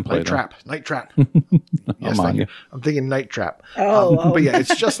 Trap with Dana Plato. Night Trap. Yes, I'm on you. I'm thinking Night Trap. Oh. But yeah,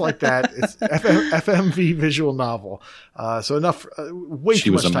 it's just like that. It's FMV visual novel. So enough, way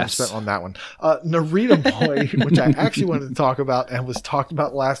too much time spent on that one. Narita Boy, which I actually wanted to talk about and was talked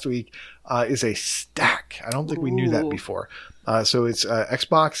about last week, is a stack. I don't think we knew that before. So it's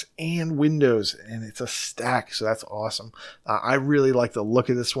Xbox and Windows, and it's a stack. So that's awesome. I really like the look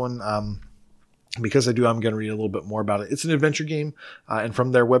of this one. Because I do, I'm going to read a little bit more about it. It's an adventure game, and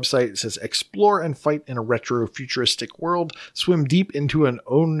from their website, it says, explore and fight in a retro futuristic world. Swim deep into an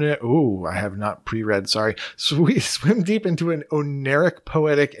I have not pre-read, sorry. Swim deep into an oniric,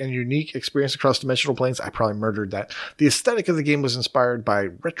 poetic, and unique experience across dimensional planes. I probably murdered that. The aesthetic of the game was inspired by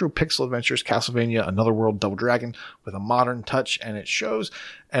retro pixel adventures, Castlevania, Another World, Double Dragon, with a modern touch, and it shows.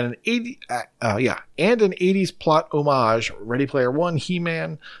 And an 80s plot homage, Ready Player One,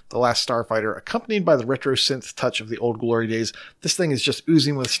 He-Man, The Last Starfighter, accompanied accompanied by the retro synth touch of the old glory days. This thing is just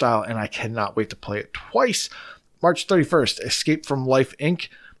oozing with style, and I cannot wait to play it twice. March 31st, Escape from Life, Inc.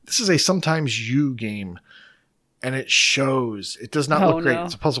 This is a Sometimes You game, and it shows. It does not look great.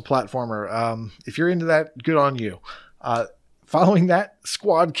 It's a puzzle platformer. If you're into that, good on you. Following that,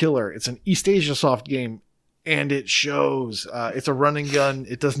 Squad Killer. It's an East Asia Soft game, and it shows. It's a run and gun.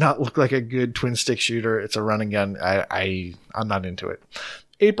 It does not look like a good twin stick shooter. It's a run and gun. I'm not into it.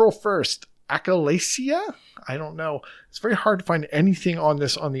 April 1st, Akalasia? I don't know. It's very hard to find anything on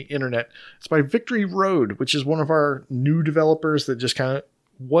this on the internet. It's by Victory Road, which is one of our new developers that just kind of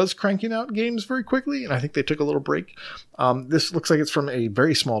was cranking out games very quickly, and I think they took a little break. This looks like it's from a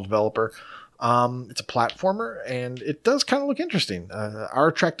very small developer. It's a platformer, and it does kind of look interesting. Our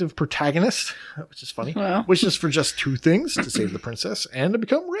attractive protagonist, which is funny, wishes for just two things: to save the princess and to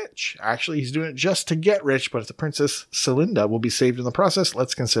become rich. Actually, he's doing it just to get rich, but if the princess Celinda will be saved in the process,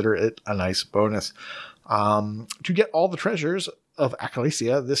 let's consider it a nice bonus. To get all the treasures of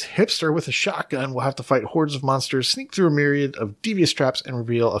Akalasia, this hipster with a shotgun will have to fight hordes of monsters, sneak through a myriad of devious traps, and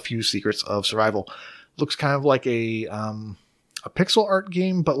reveal a few secrets of survival. Looks kind of like a pixel art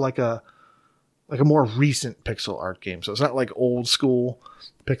game, but like a more recent pixel art game. So it's not like old school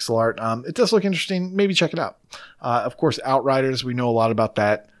pixel art. It does look interesting. Maybe check it out. Of course, Outriders. We know a lot about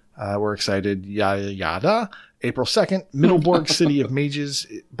that. We're excited. Yada, yada. April 2nd, Middleborg City of Mages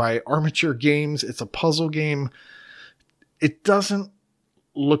by Armature Games. It's a puzzle game. It doesn't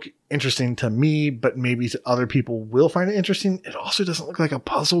look interesting to me, but maybe to other people will find it interesting. It also doesn't look like a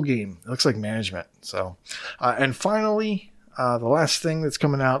puzzle game. It looks like management. So, and finally, the last thing that's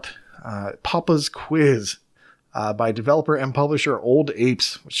coming out, Papa's Quiz by developer and publisher Old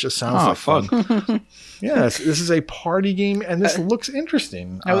Apes, which just sounds like fun. Yes, this is a party game, and this looks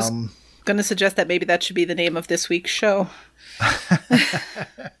interesting. I was going to suggest that maybe that should be the name of this week's show.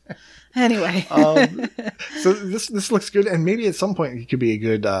 Anyway. So this looks good, and maybe at some point it could be a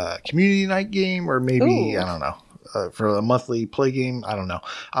good community night game, or maybe, I don't know, for a monthly play game. I don't know.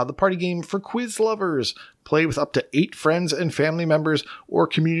 The party game for quiz lovers. Play with up to 8 friends and family members or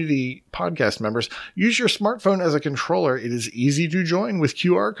community podcast members. Use your smartphone as a controller. It is easy to join with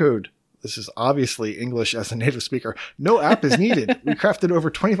QR code. This is obviously English as a native speaker. No app is needed. We crafted over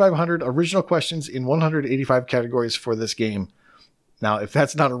 2,500 original questions in 185 categories for this game. Now, if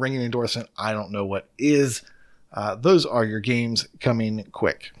that's not a ringing endorsement, I don't know what is. Those are your games coming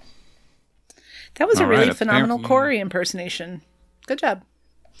quick. That was a really phenomenal Corey impersonation. Good job.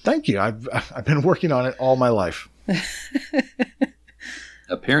 Thank you. I've been working on it all my life.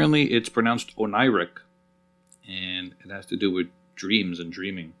 Apparently, it's pronounced Oniric, and it has to do with dreams and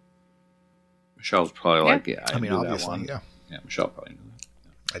dreaming. Michelle's probably like, I mean, obviously, that one. Yeah, Michelle probably knew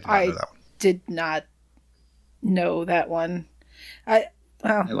that. I did not know that one. I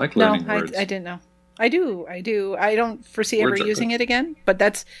like learning words. I didn't know. I do. I don't foresee ever using it again, but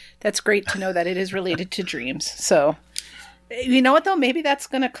that's great to know that it is related to dreams. So, you know what though? Maybe that's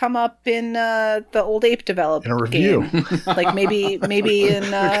going to come up in the Old Ape developed in a review. Game. Like maybe in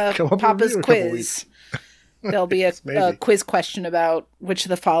Papa's Quiz. There'll be a quiz question about which of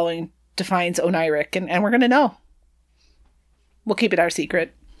the following defines Oniric, and we're going to know. We'll keep it our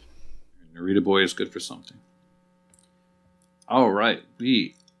secret. Narita Boy is good for something. All right,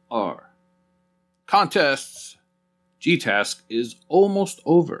 we are contests. G-Task is almost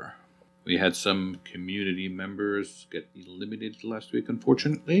over. We had some community members get eliminated last week,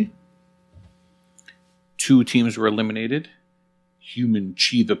 unfortunately. 2 teams were eliminated. Human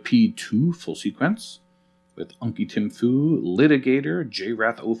Chiva P2 full sequence with Unky Tim Fu, Litigator,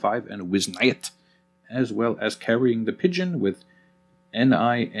 JWrath05, and Wiznayet, as well as Carrying the Pigeon with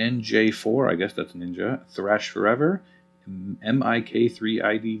NINJ4, I guess that's Ninja, Thrash Forever,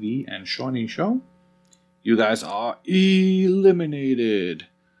 MIK3IDV, and Shawnee Show. You guys are eliminated.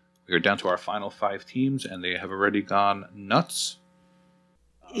 We are down to our final 5 teams, and they have already gone nuts.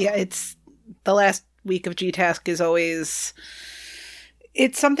 Yeah, it's the last week of G-Task is always...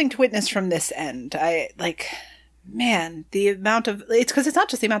 It's something to witness from this end. The amount of... It's because it's not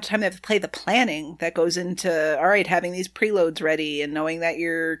just the amount of time they have to play, the planning that goes into, all right, having these preloads ready and knowing that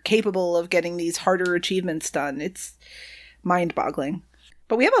you're capable of getting these harder achievements done. It's mind-boggling.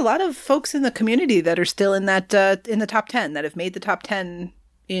 But we have a lot of folks in the community that are still in that in the top 10, that have made the top 10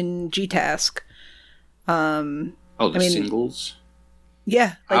 in G-Task. Singles?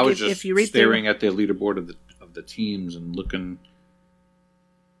 Yeah. Like I was just staring at the leaderboard of the teams and looking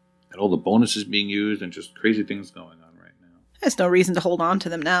at all the bonuses being used and just crazy things going on right now. There's no reason to hold on to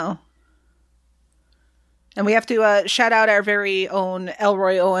them now. And we have to shout out our very own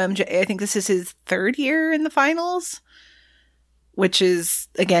Elroy OMJ. I think this is his 3rd year in the finals, which is,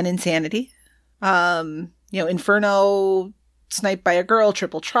 again, insanity. Inferno, Sniped by a Girl,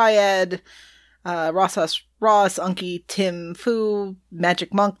 Triple Triad, Ross, Unky, Tim, Fu,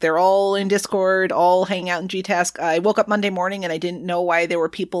 Magic Monk, they're all in Discord, all hanging out in G-Task. I woke up Monday morning and I didn't know why there were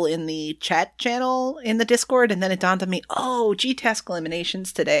people in the chat channel in the Discord, and then it dawned on me, G-Task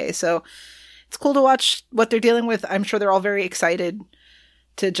eliminations today. So it's cool to watch what they're dealing with. I'm sure they're all very excited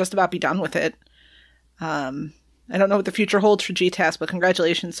to just about be done with it. I don't know what the future holds for G-Task, but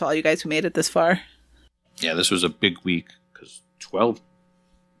congratulations to all you guys who made it this far. Yeah, this was a big week because 12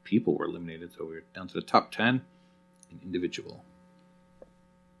 people were eliminated, so we're down to the top 10 in individual.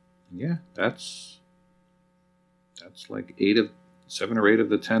 And yeah, that's like 7 or 8 of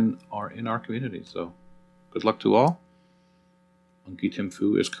the 10 are in our community. So good luck to all. Monkey Tim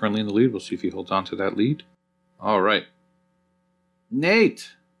Fu is currently in the lead. We'll see if he holds on to that lead. All right,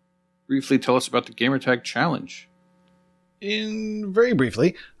 Nate, briefly tell us about the Gamertag Challenge. Very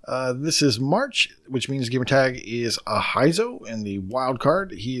briefly, this is March, which means Gamertag is a Heizo in the wild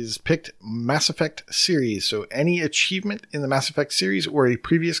card. He has picked Mass Effect series, so any achievement in the Mass Effect series or a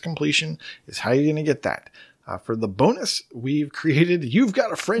previous completion is how you're going to get that. For the bonus, we've created You've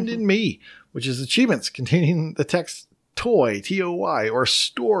Got a Friend in Me, which is achievements containing the text toy, T-O-Y, or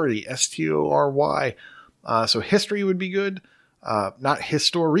story, S-T-O-R-Y. So history would be good, not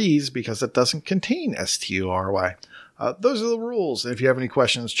histories, because it doesn't contain S-T-O-R-Y. Those are the rules. If you have any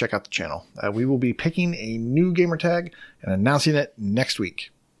questions, check out the channel. We will be picking a new gamer tag and announcing it next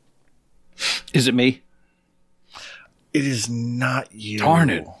week. Is it me? It is not you. Darn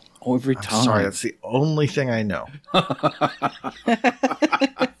it. Every time. I'm sorry, that's the only thing I know.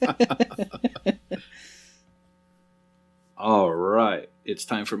 All right. It's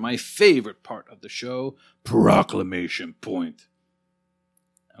time for my favorite part of the show, Proclamation Point.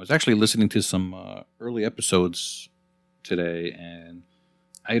 I was actually listening to some early episodes today, and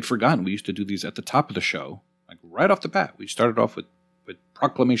I had forgotten we used to do these at the top of the show, like right off the bat. We started off with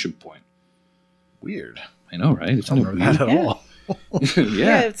Proclamation Point. Weird. I know, right? It's not that at all.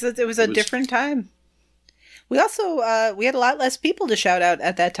 Yeah, it was a different time. We also we had a lot less people to shout out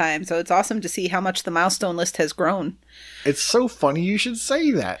at that time, so it's awesome to see how much the milestone list has grown. It's so funny you should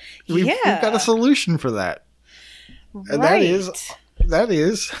say that. We've got a solution for that. Right. And that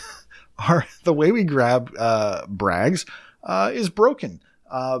is the way we grab brags is broken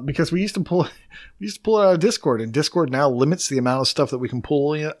because we used to pull it out of Discord, and Discord now limits the amount of stuff that we can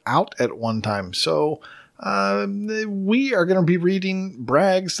pull out at one time. So we are going to be reading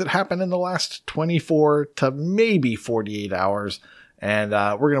brags that happened in the last 24 to maybe 48 hours, and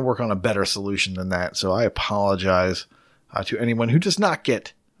we're going to work on a better solution than that. So I apologize to anyone who does not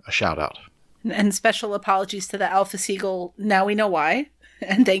get a shout out. And special apologies to the Alpha Seagull. Now we know why.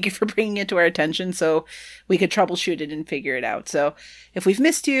 And thank you for bringing it to our attention so we could troubleshoot it and figure it out. So if we've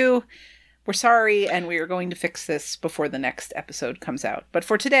missed you, we're sorry, and we are going to fix this before the next episode comes out. But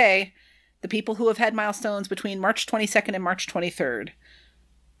for today, the people who have had milestones between March 22nd and March 23rd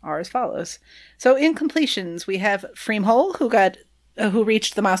are as follows. So in completions, we have Freemhole, who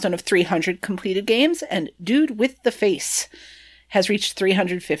reached the milestone of 300 completed games, and Dude with the Face has reached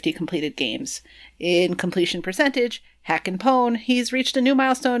 350 completed games. In completion percentage, Hack and Pone, he's reached a new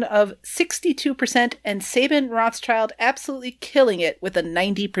milestone of 62%, and Sabin Rothschild absolutely killing it with a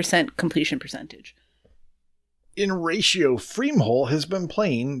 90% completion percentage. In ratio, Freemhole has been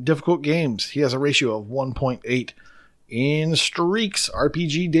playing difficult games. He has a ratio of 1.8. In streaks,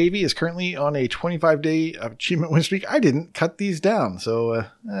 RPG Davey is currently on a 25-day achievement win streak. I didn't cut these down, so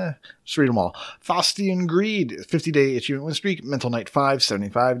just read them all. Faustian Greed, 50-day achievement win streak. Mental Knight 5,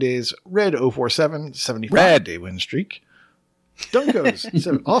 75 days. Red 047, 75-day win streak.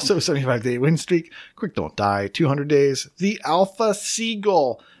 Dunkos, also 75-day win streak. Quick Don't Die, 200 days. The Alpha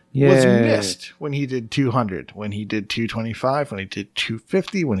Seagull was missed when he did 200, when he did 225, when he did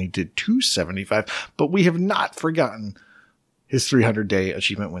 250, when he did 275. But we have not forgotten his 300-day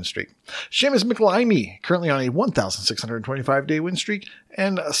achievement win streak. Seamus McLimey, currently on a 1,625-day win streak.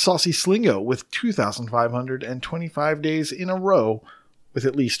 And Saucy Slingo with 2,525 days in a row with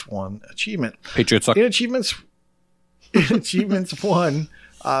at least one achievement. Patriots suck. In achievements 1...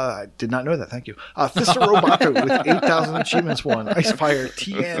 I did not know that. Thank you. Fister Roboto with 8,000 achievements won. Icefire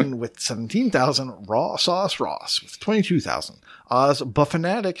TN with 17,000. Raw Sauce Ross with 22,000. Oz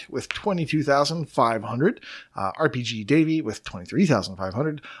Buffanatic with 22,500. RPG Davey with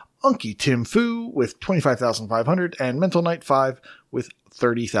 23,500. Unky Tim Fu with 25,500. And Mental Knight 5 with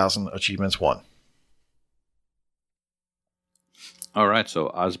 30,000 achievements won. All right, so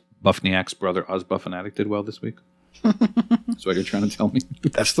Oz Buffaniac's brother, Oz Buffanatic, did well this week. That's what you're trying to tell me?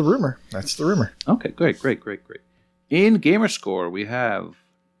 That's the rumor. Okay, great. In Gamerscore, we have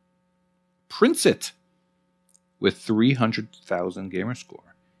Princet with 300,000 gamer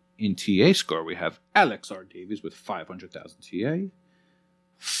score. In TA score, we have Alex R. Davies with 500,000 TA.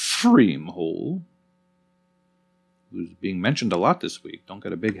 Freemhole, who's being mentioned a lot this week. Don't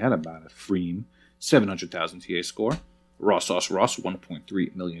get a big head about it. Freem, 700,000 TA score. Ross,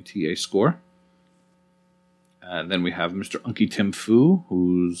 1.3 million TA score. And then we have Mr. Unky Tim Fu,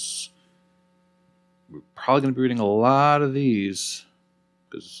 who's we're probably going to be reading a lot of these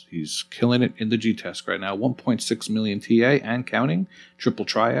because he's killing it in the G-Test right now. 1.6 million TA and counting. Triple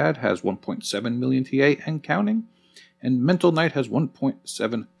Triad has 1.7 million TA and counting. And Mental Knight has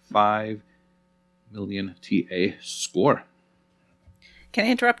 1.75 million TA score. Can I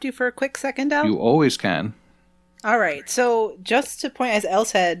interrupt you for a quick second, Al? You always can. All right. So just to point, as Elle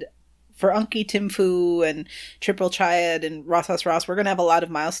said, for Unky Tim Fu and Triple Triad and Ross, we're going to have a lot of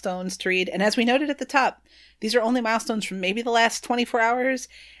milestones to read. And as we noted at the top, these are only milestones from maybe the last 24 hours.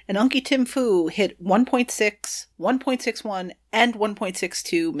 And Unky Tim Fu hit 1.6, 1.61, and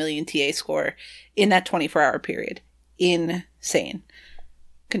 1.62 million TA score in that 24-hour period. Insane.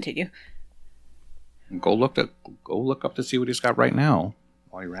 Continue. Go look up to see what he's got right now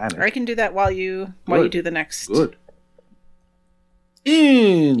while you're at it. Or I can do that while you do the next. Good.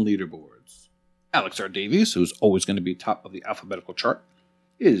 In leaderboards, Alex R. Davies, who's always going to be top of the alphabetical chart,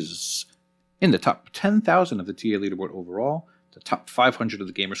 is in the top 10,000 of the TA leaderboard overall, the top 500 of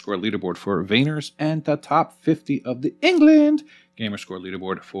the Gamerscore leaderboard for Vayners, and the top 50 of the England Gamerscore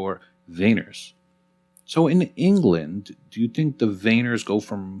leaderboard for Vayners. So in England, do you think the Vayners go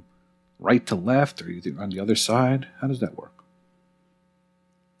from right to left, or you think on the other side? How does that work?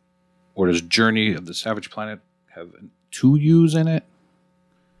 Or does Journey of the Savage Planet have two U's in it?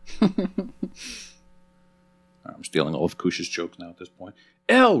 I'm stealing all of Kush's jokes now at this point.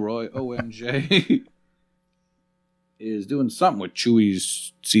 Elroy OMJ is doing something with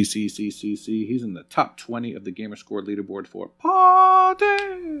Chewy's CCCCC. He's in the top 20 of the Gamerscore leaderboard for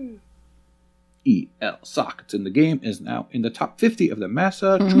Party. EL Sockets in the game is now in the top 50 of the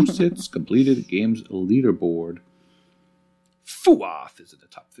Massachusetts completed games leaderboard. Fuoth is in the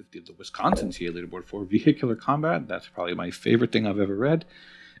top 50 of the Wisconsin TA leaderboard for vehicular combat. That's probably my favorite thing I've ever read.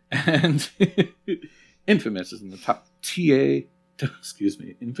 And Infamous is in the top Infamous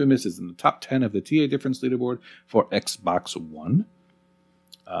is in the top 10 of the TA difference leaderboard for Xbox One.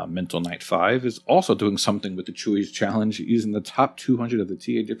 Mental Knight 5 is also doing something with the Chewy's Challenge. He's in the top 200 of the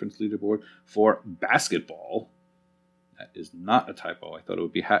TA difference leaderboard for basketball. That is not a typo. I thought it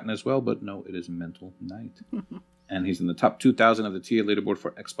would be Hatton as well, but no, it is Mental Knight. And he's in the top 2,000 of the TA leaderboard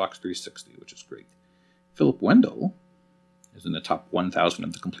for Xbox 360, which is great. Philip Wendell is in the top 1,000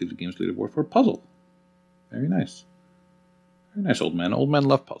 of the completed games leaderboard for Puzzle. Very nice. Very nice, old man. Old men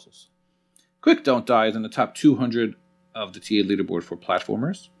love puzzles. Quick Don't Die is in the top 200 of the TA leaderboard for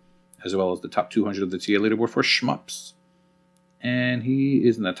platformers, as well as the top 200 of the TA leaderboard for shmups. And he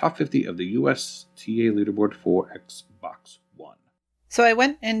is in the top 50 of the US TA leaderboard for Xbox One. So I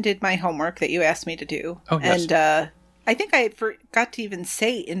went and did my homework that you asked me to do. Oh, yes. And I think I forgot to even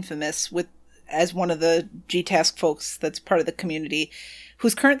say Infamous as one of the G-Task folks that's part of the community,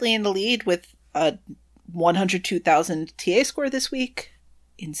 who's currently in the lead with a 102,000 TA score this week.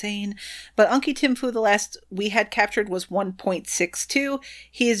 Insane. But Unky Tim Fu, the last we had captured was 1.62.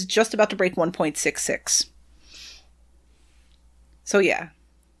 He is just about to break 1.66. So yeah,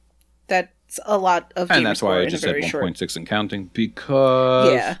 that's a lot of and that's why I just said 1.6 and counting,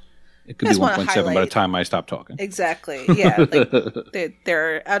 because it could be 1.7 by the time I stop talking. Exactly. Yeah, like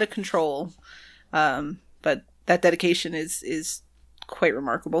they're out of control. But that dedication is quite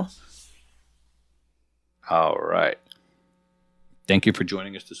remarkable. All right. Thank you for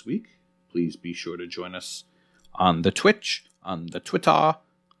joining us this week. Please be sure to join us on the Twitch, on the Twitter,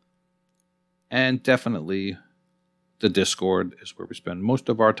 and definitely the Discord is where we spend most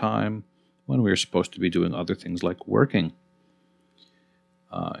of our time when we're supposed to be doing other things like working.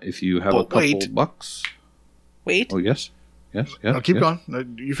 If you have a couple bucks... Wait. Oh, yes? Yes? No, keep going.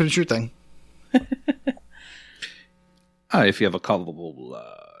 You finish your thing. If you have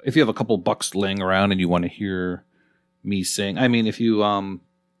a couple bucks laying around and you want to hear me sing, I mean, if you I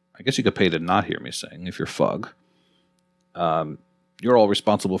guess you could pay to not hear me sing if you're Fug. You're all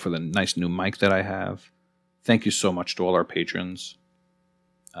responsible for the nice new mic that I have. Thank you so much to all our patrons.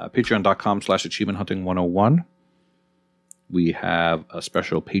 Patreon.com/achievementhunting101. We have a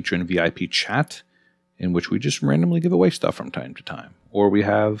special patron VIP chat in which we just randomly give away stuff from time to time. Or we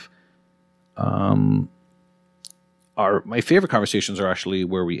have my favorite conversations are actually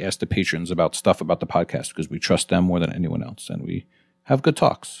where we ask the patrons about stuff about the podcast because we trust them more than anyone else, and we have good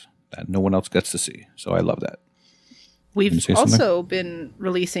talks that no one else gets to see. So I love that. We've also been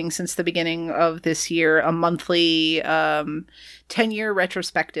releasing since the beginning of this year a monthly 10-year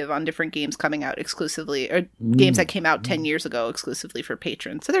retrospective on different games coming out exclusively, or games that came out 10 years ago exclusively for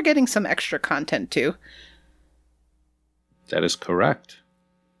patrons. So they're getting some extra content too. That is correct.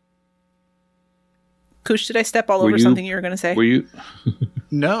 Kush, did I step all over something you were going to say? Were you?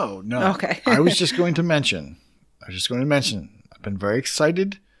 No. Okay. I was just going to mention, I've been very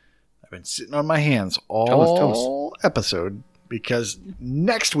excited. I've been sitting on my hands all episode because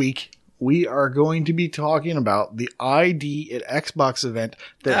next week we are going to be talking about the ID at Xbox event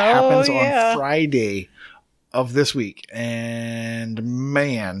that happens on Friday of this week. And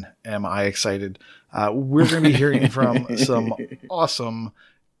man, am I excited. We're going to be hearing from some awesome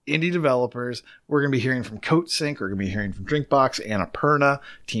indie developers. We're going to be hearing from CoatSync. We're going to be hearing from Drinkbox, Annapurna,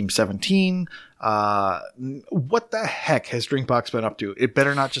 Team 17. What the heck has Drinkbox been up to? It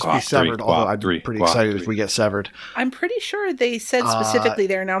better not just be severed, although I'd be pretty excited if we get severed. I'm pretty sure they said specifically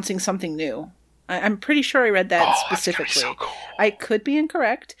they're announcing something new. I'm pretty sure I read that specifically. So cool. I could be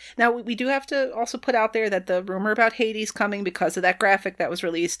incorrect. Now, we do have to also put out there that the rumor about Hades coming because of that graphic that was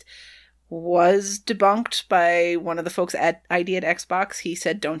released was debunked by one of the folks at ID at Xbox. He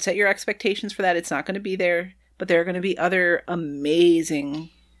said, don't set your expectations for that. It's not going to be there. But there are going to be other amazing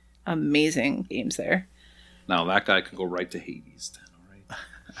games there. Now, that guy can go right to Hades then, all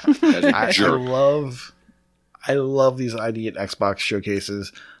right? I love these ID at Xbox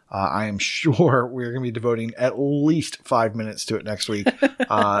showcases. I am sure we're going to be devoting at least 5 minutes to it next week.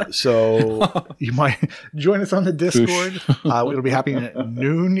 So you might join us on the Discord. It'll be happening at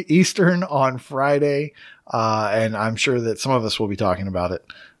noon Eastern on Friday. And I'm sure that some of us will be talking about it.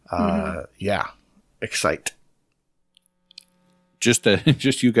 Yeah. Excite. Just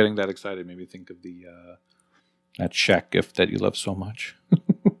you getting that excited made me think of the that Shaq gift that you love so much.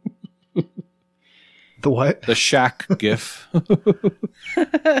 The what? The Shaq gif. Oh,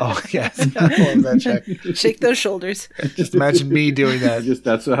 yes. I love that Shaq. Shake those shoulders. Just imagine me doing that.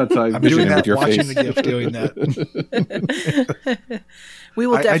 That's how I'm doing that, with your watching face. the gif doing that. We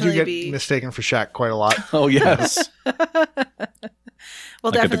will definitely I do get be mistaken for Shaq quite a lot. Oh, yes. We'll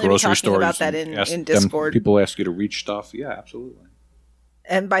like definitely at the grocery be talking stores about that in Discord. People ask you to reach stuff. Yeah, absolutely.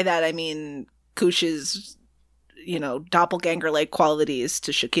 And by that, I mean Kush's, doppelganger-like qualities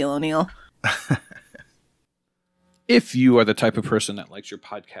to Shaquille O'Neal. If you are the type of person that likes your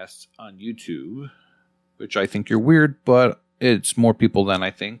podcasts on YouTube, which I think you're weird, but it's more people than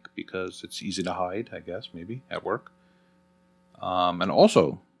I think because it's easy to hide, I guess, maybe, at work. And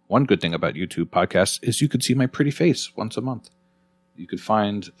also, one good thing about YouTube podcasts is you could see my pretty face once a month. You could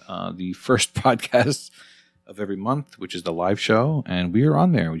find the first podcast of every month, which is the live show, and we are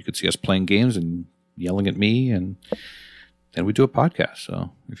on there. You could see us playing games and yelling at me, and then we do a podcast.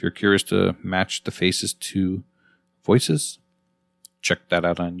 So if you're curious to match the faces to voices, check that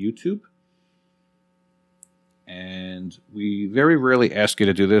out on YouTube. And we very rarely ask you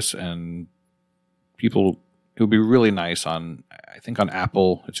to do this, and it would be really nice I think on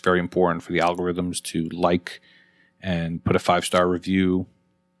Apple, it's very important for the algorithms to like and put a 5-star review.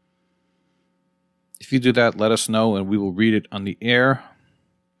 If you do that, let us know, and we will read it on the air.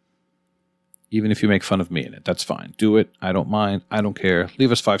 Even if you make fun of me in it, that's fine. Do it. I don't mind. I don't care.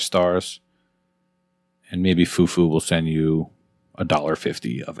 Leave us 5 stars. And maybe Fufu will send you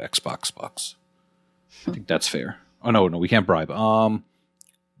 $1.50 of Xbox bucks. I think that's fair. Oh, no, we can't bribe.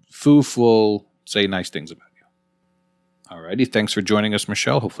 Foof will say nice things about you. Alrighty, thanks for joining us,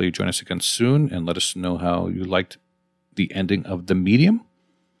 Michelle. Hopefully you join us again soon and let us know how you liked the ending of The Medium.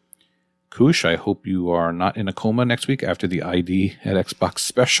 Kush, I hope you are not in a coma next week after the ID at Xbox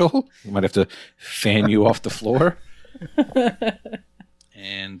special. We might have to fan you off the floor.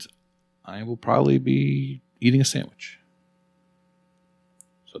 And I will probably be eating a sandwich.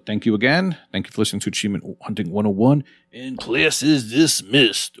 So thank you again. Thank you for listening to Achievement Hunting 101. And class is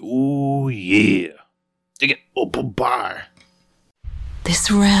dismissed. Oh, yeah. Dig it. Open bar.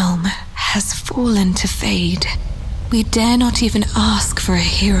 This realm has fallen to fade. We dare not even ask for a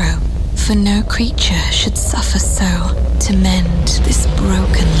hero, for no creature should suffer so to mend this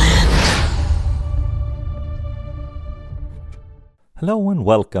broken land. Hello and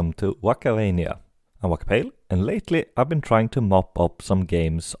welcome to Wakavania. I'm Wakapale, and lately I've been trying to mop up some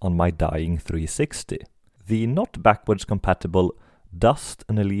games on my dying 360. The not backwards compatible Dust: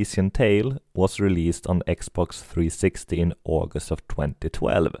 An Elysian Tale was released on Xbox 360 in August of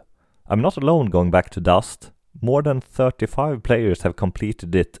 2012. I'm not alone going back to Dust. More than 35 players have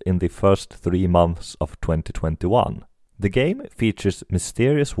completed it in the first 3 months of 2021. The game features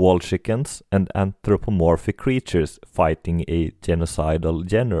mysterious wall chickens and anthropomorphic creatures fighting a genocidal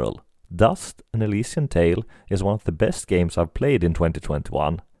general. Dust: An Elysian Tale is one of the best games I've played in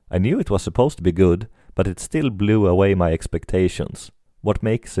 2021. I knew it was supposed to be good, but it still blew away my expectations. What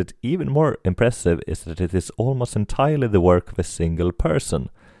makes it even more impressive is that it is almost entirely the work of a single person,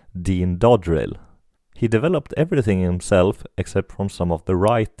 Dean Dodrill. He developed everything himself except from some of the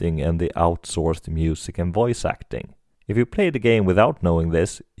writing and the outsourced music and voice acting. If you played the game without knowing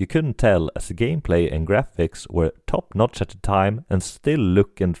this, you couldn't tell, as the gameplay and graphics were top-notch at the time and still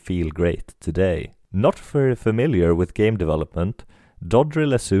look and feel great today. Not very familiar with game development,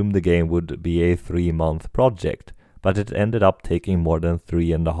 Dodrill assumed the game would be a 3-month project, but it ended up taking more than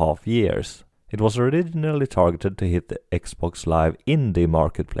 3.5 years. It was originally targeted to hit the Xbox Live indie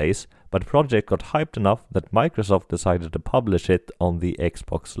marketplace, but the project got hyped enough that Microsoft decided to publish it on the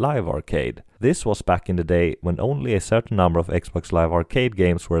Xbox Live Arcade. This was back in the day when only a certain number of Xbox Live Arcade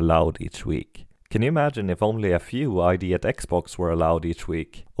games were allowed each week. Can you imagine if only a few ID at Xbox were allowed each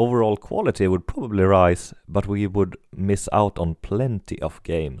week? Overall quality would probably rise, but we would miss out on plenty of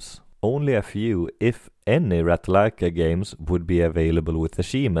games. Only a few, if any, Ratalaika games would be available with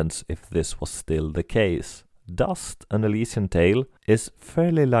achievements if this was still the case. Dust: An Elysian Tale is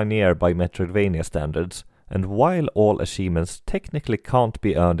fairly linear by Metroidvania standards, and while all achievements technically can't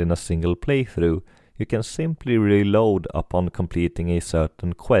be earned in a single playthrough, you can simply reload upon completing a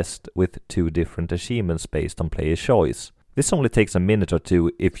certain quest with 2 different achievements based on player choice. This only takes a minute or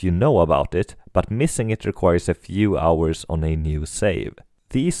 2 if you know about it, but missing it requires a few hours on a new save.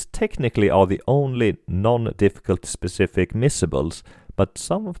 These technically are the only non-difficulty specific missables, but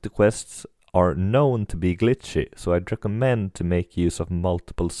some of the quests are known to be glitchy, so I'd recommend to make use of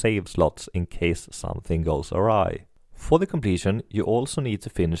multiple save slots in case something goes awry. For the completion, you also need to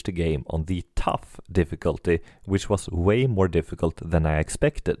finish the game on the tough difficulty, which was way more difficult than I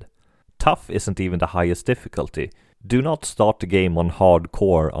expected. Tough isn't even the highest difficulty. Do not start the game on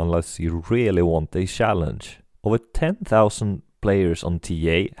hardcore unless you really want a challenge. Over 10,000 players on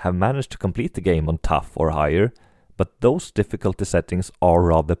TA have managed to complete the game on tough or higher, but those difficulty settings are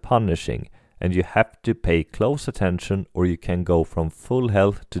rather punishing, and you have to pay close attention or you can go from full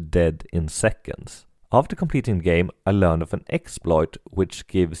health to dead in seconds. After completing the game, I learned of an exploit which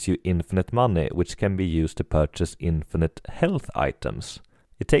gives you infinite money, which can be used to purchase infinite health items.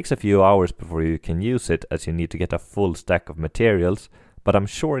 It takes a few hours before you can use it, as you need to get a full stack of materials, but I'm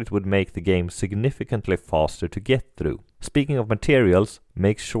sure it would make the game significantly faster to get through. Speaking of materials,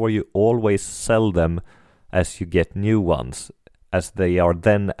 make sure you always sell them as you get new ones, as they are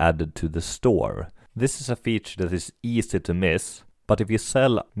then added to the store. This is a feature that is easy to miss, but if you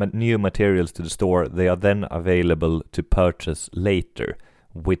sell new materials to the store, they are then available to purchase later,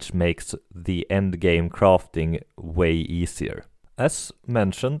 which makes the end game crafting way easier. As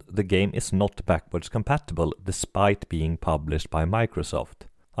mentioned, the game is not backwards compatible despite being published by Microsoft.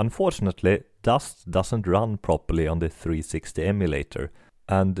 Unfortunately, Dust doesn't run properly on the 360 emulator,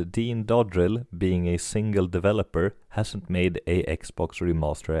 and Dean Dodrill, being a single developer, hasn't made a Xbox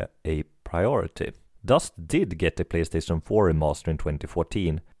remaster a priority. Dust did get a PlayStation 4 remaster in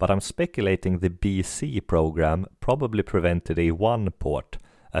 2014, but I'm speculating the BC program probably prevented a 1 port,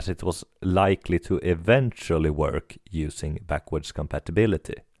 as it was likely to eventually work using backwards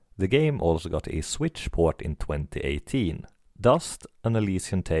compatibility. The game also got a Switch port in 2018. Dust: An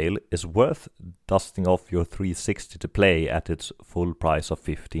Elysian Tale is worth dusting off your 360 to play at its full price of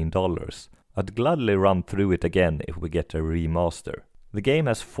 $15. I'd gladly run through it again if we get a remaster. The game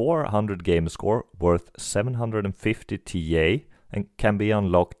has 400 game score worth 750 TA and can be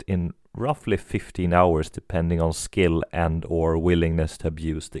unlocked in roughly 15 hours depending on skill and or willingness to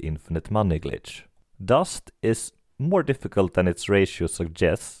abuse the infinite money glitch. Dust is more difficult than its ratio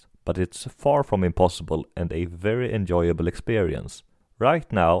suggests, but it's far from impossible and a very enjoyable experience.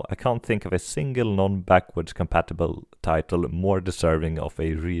 Right now, I can't think of a single non-backwards compatible title more deserving of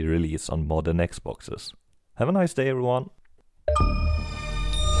a re-release on modern Xboxes. Have a nice day, everyone!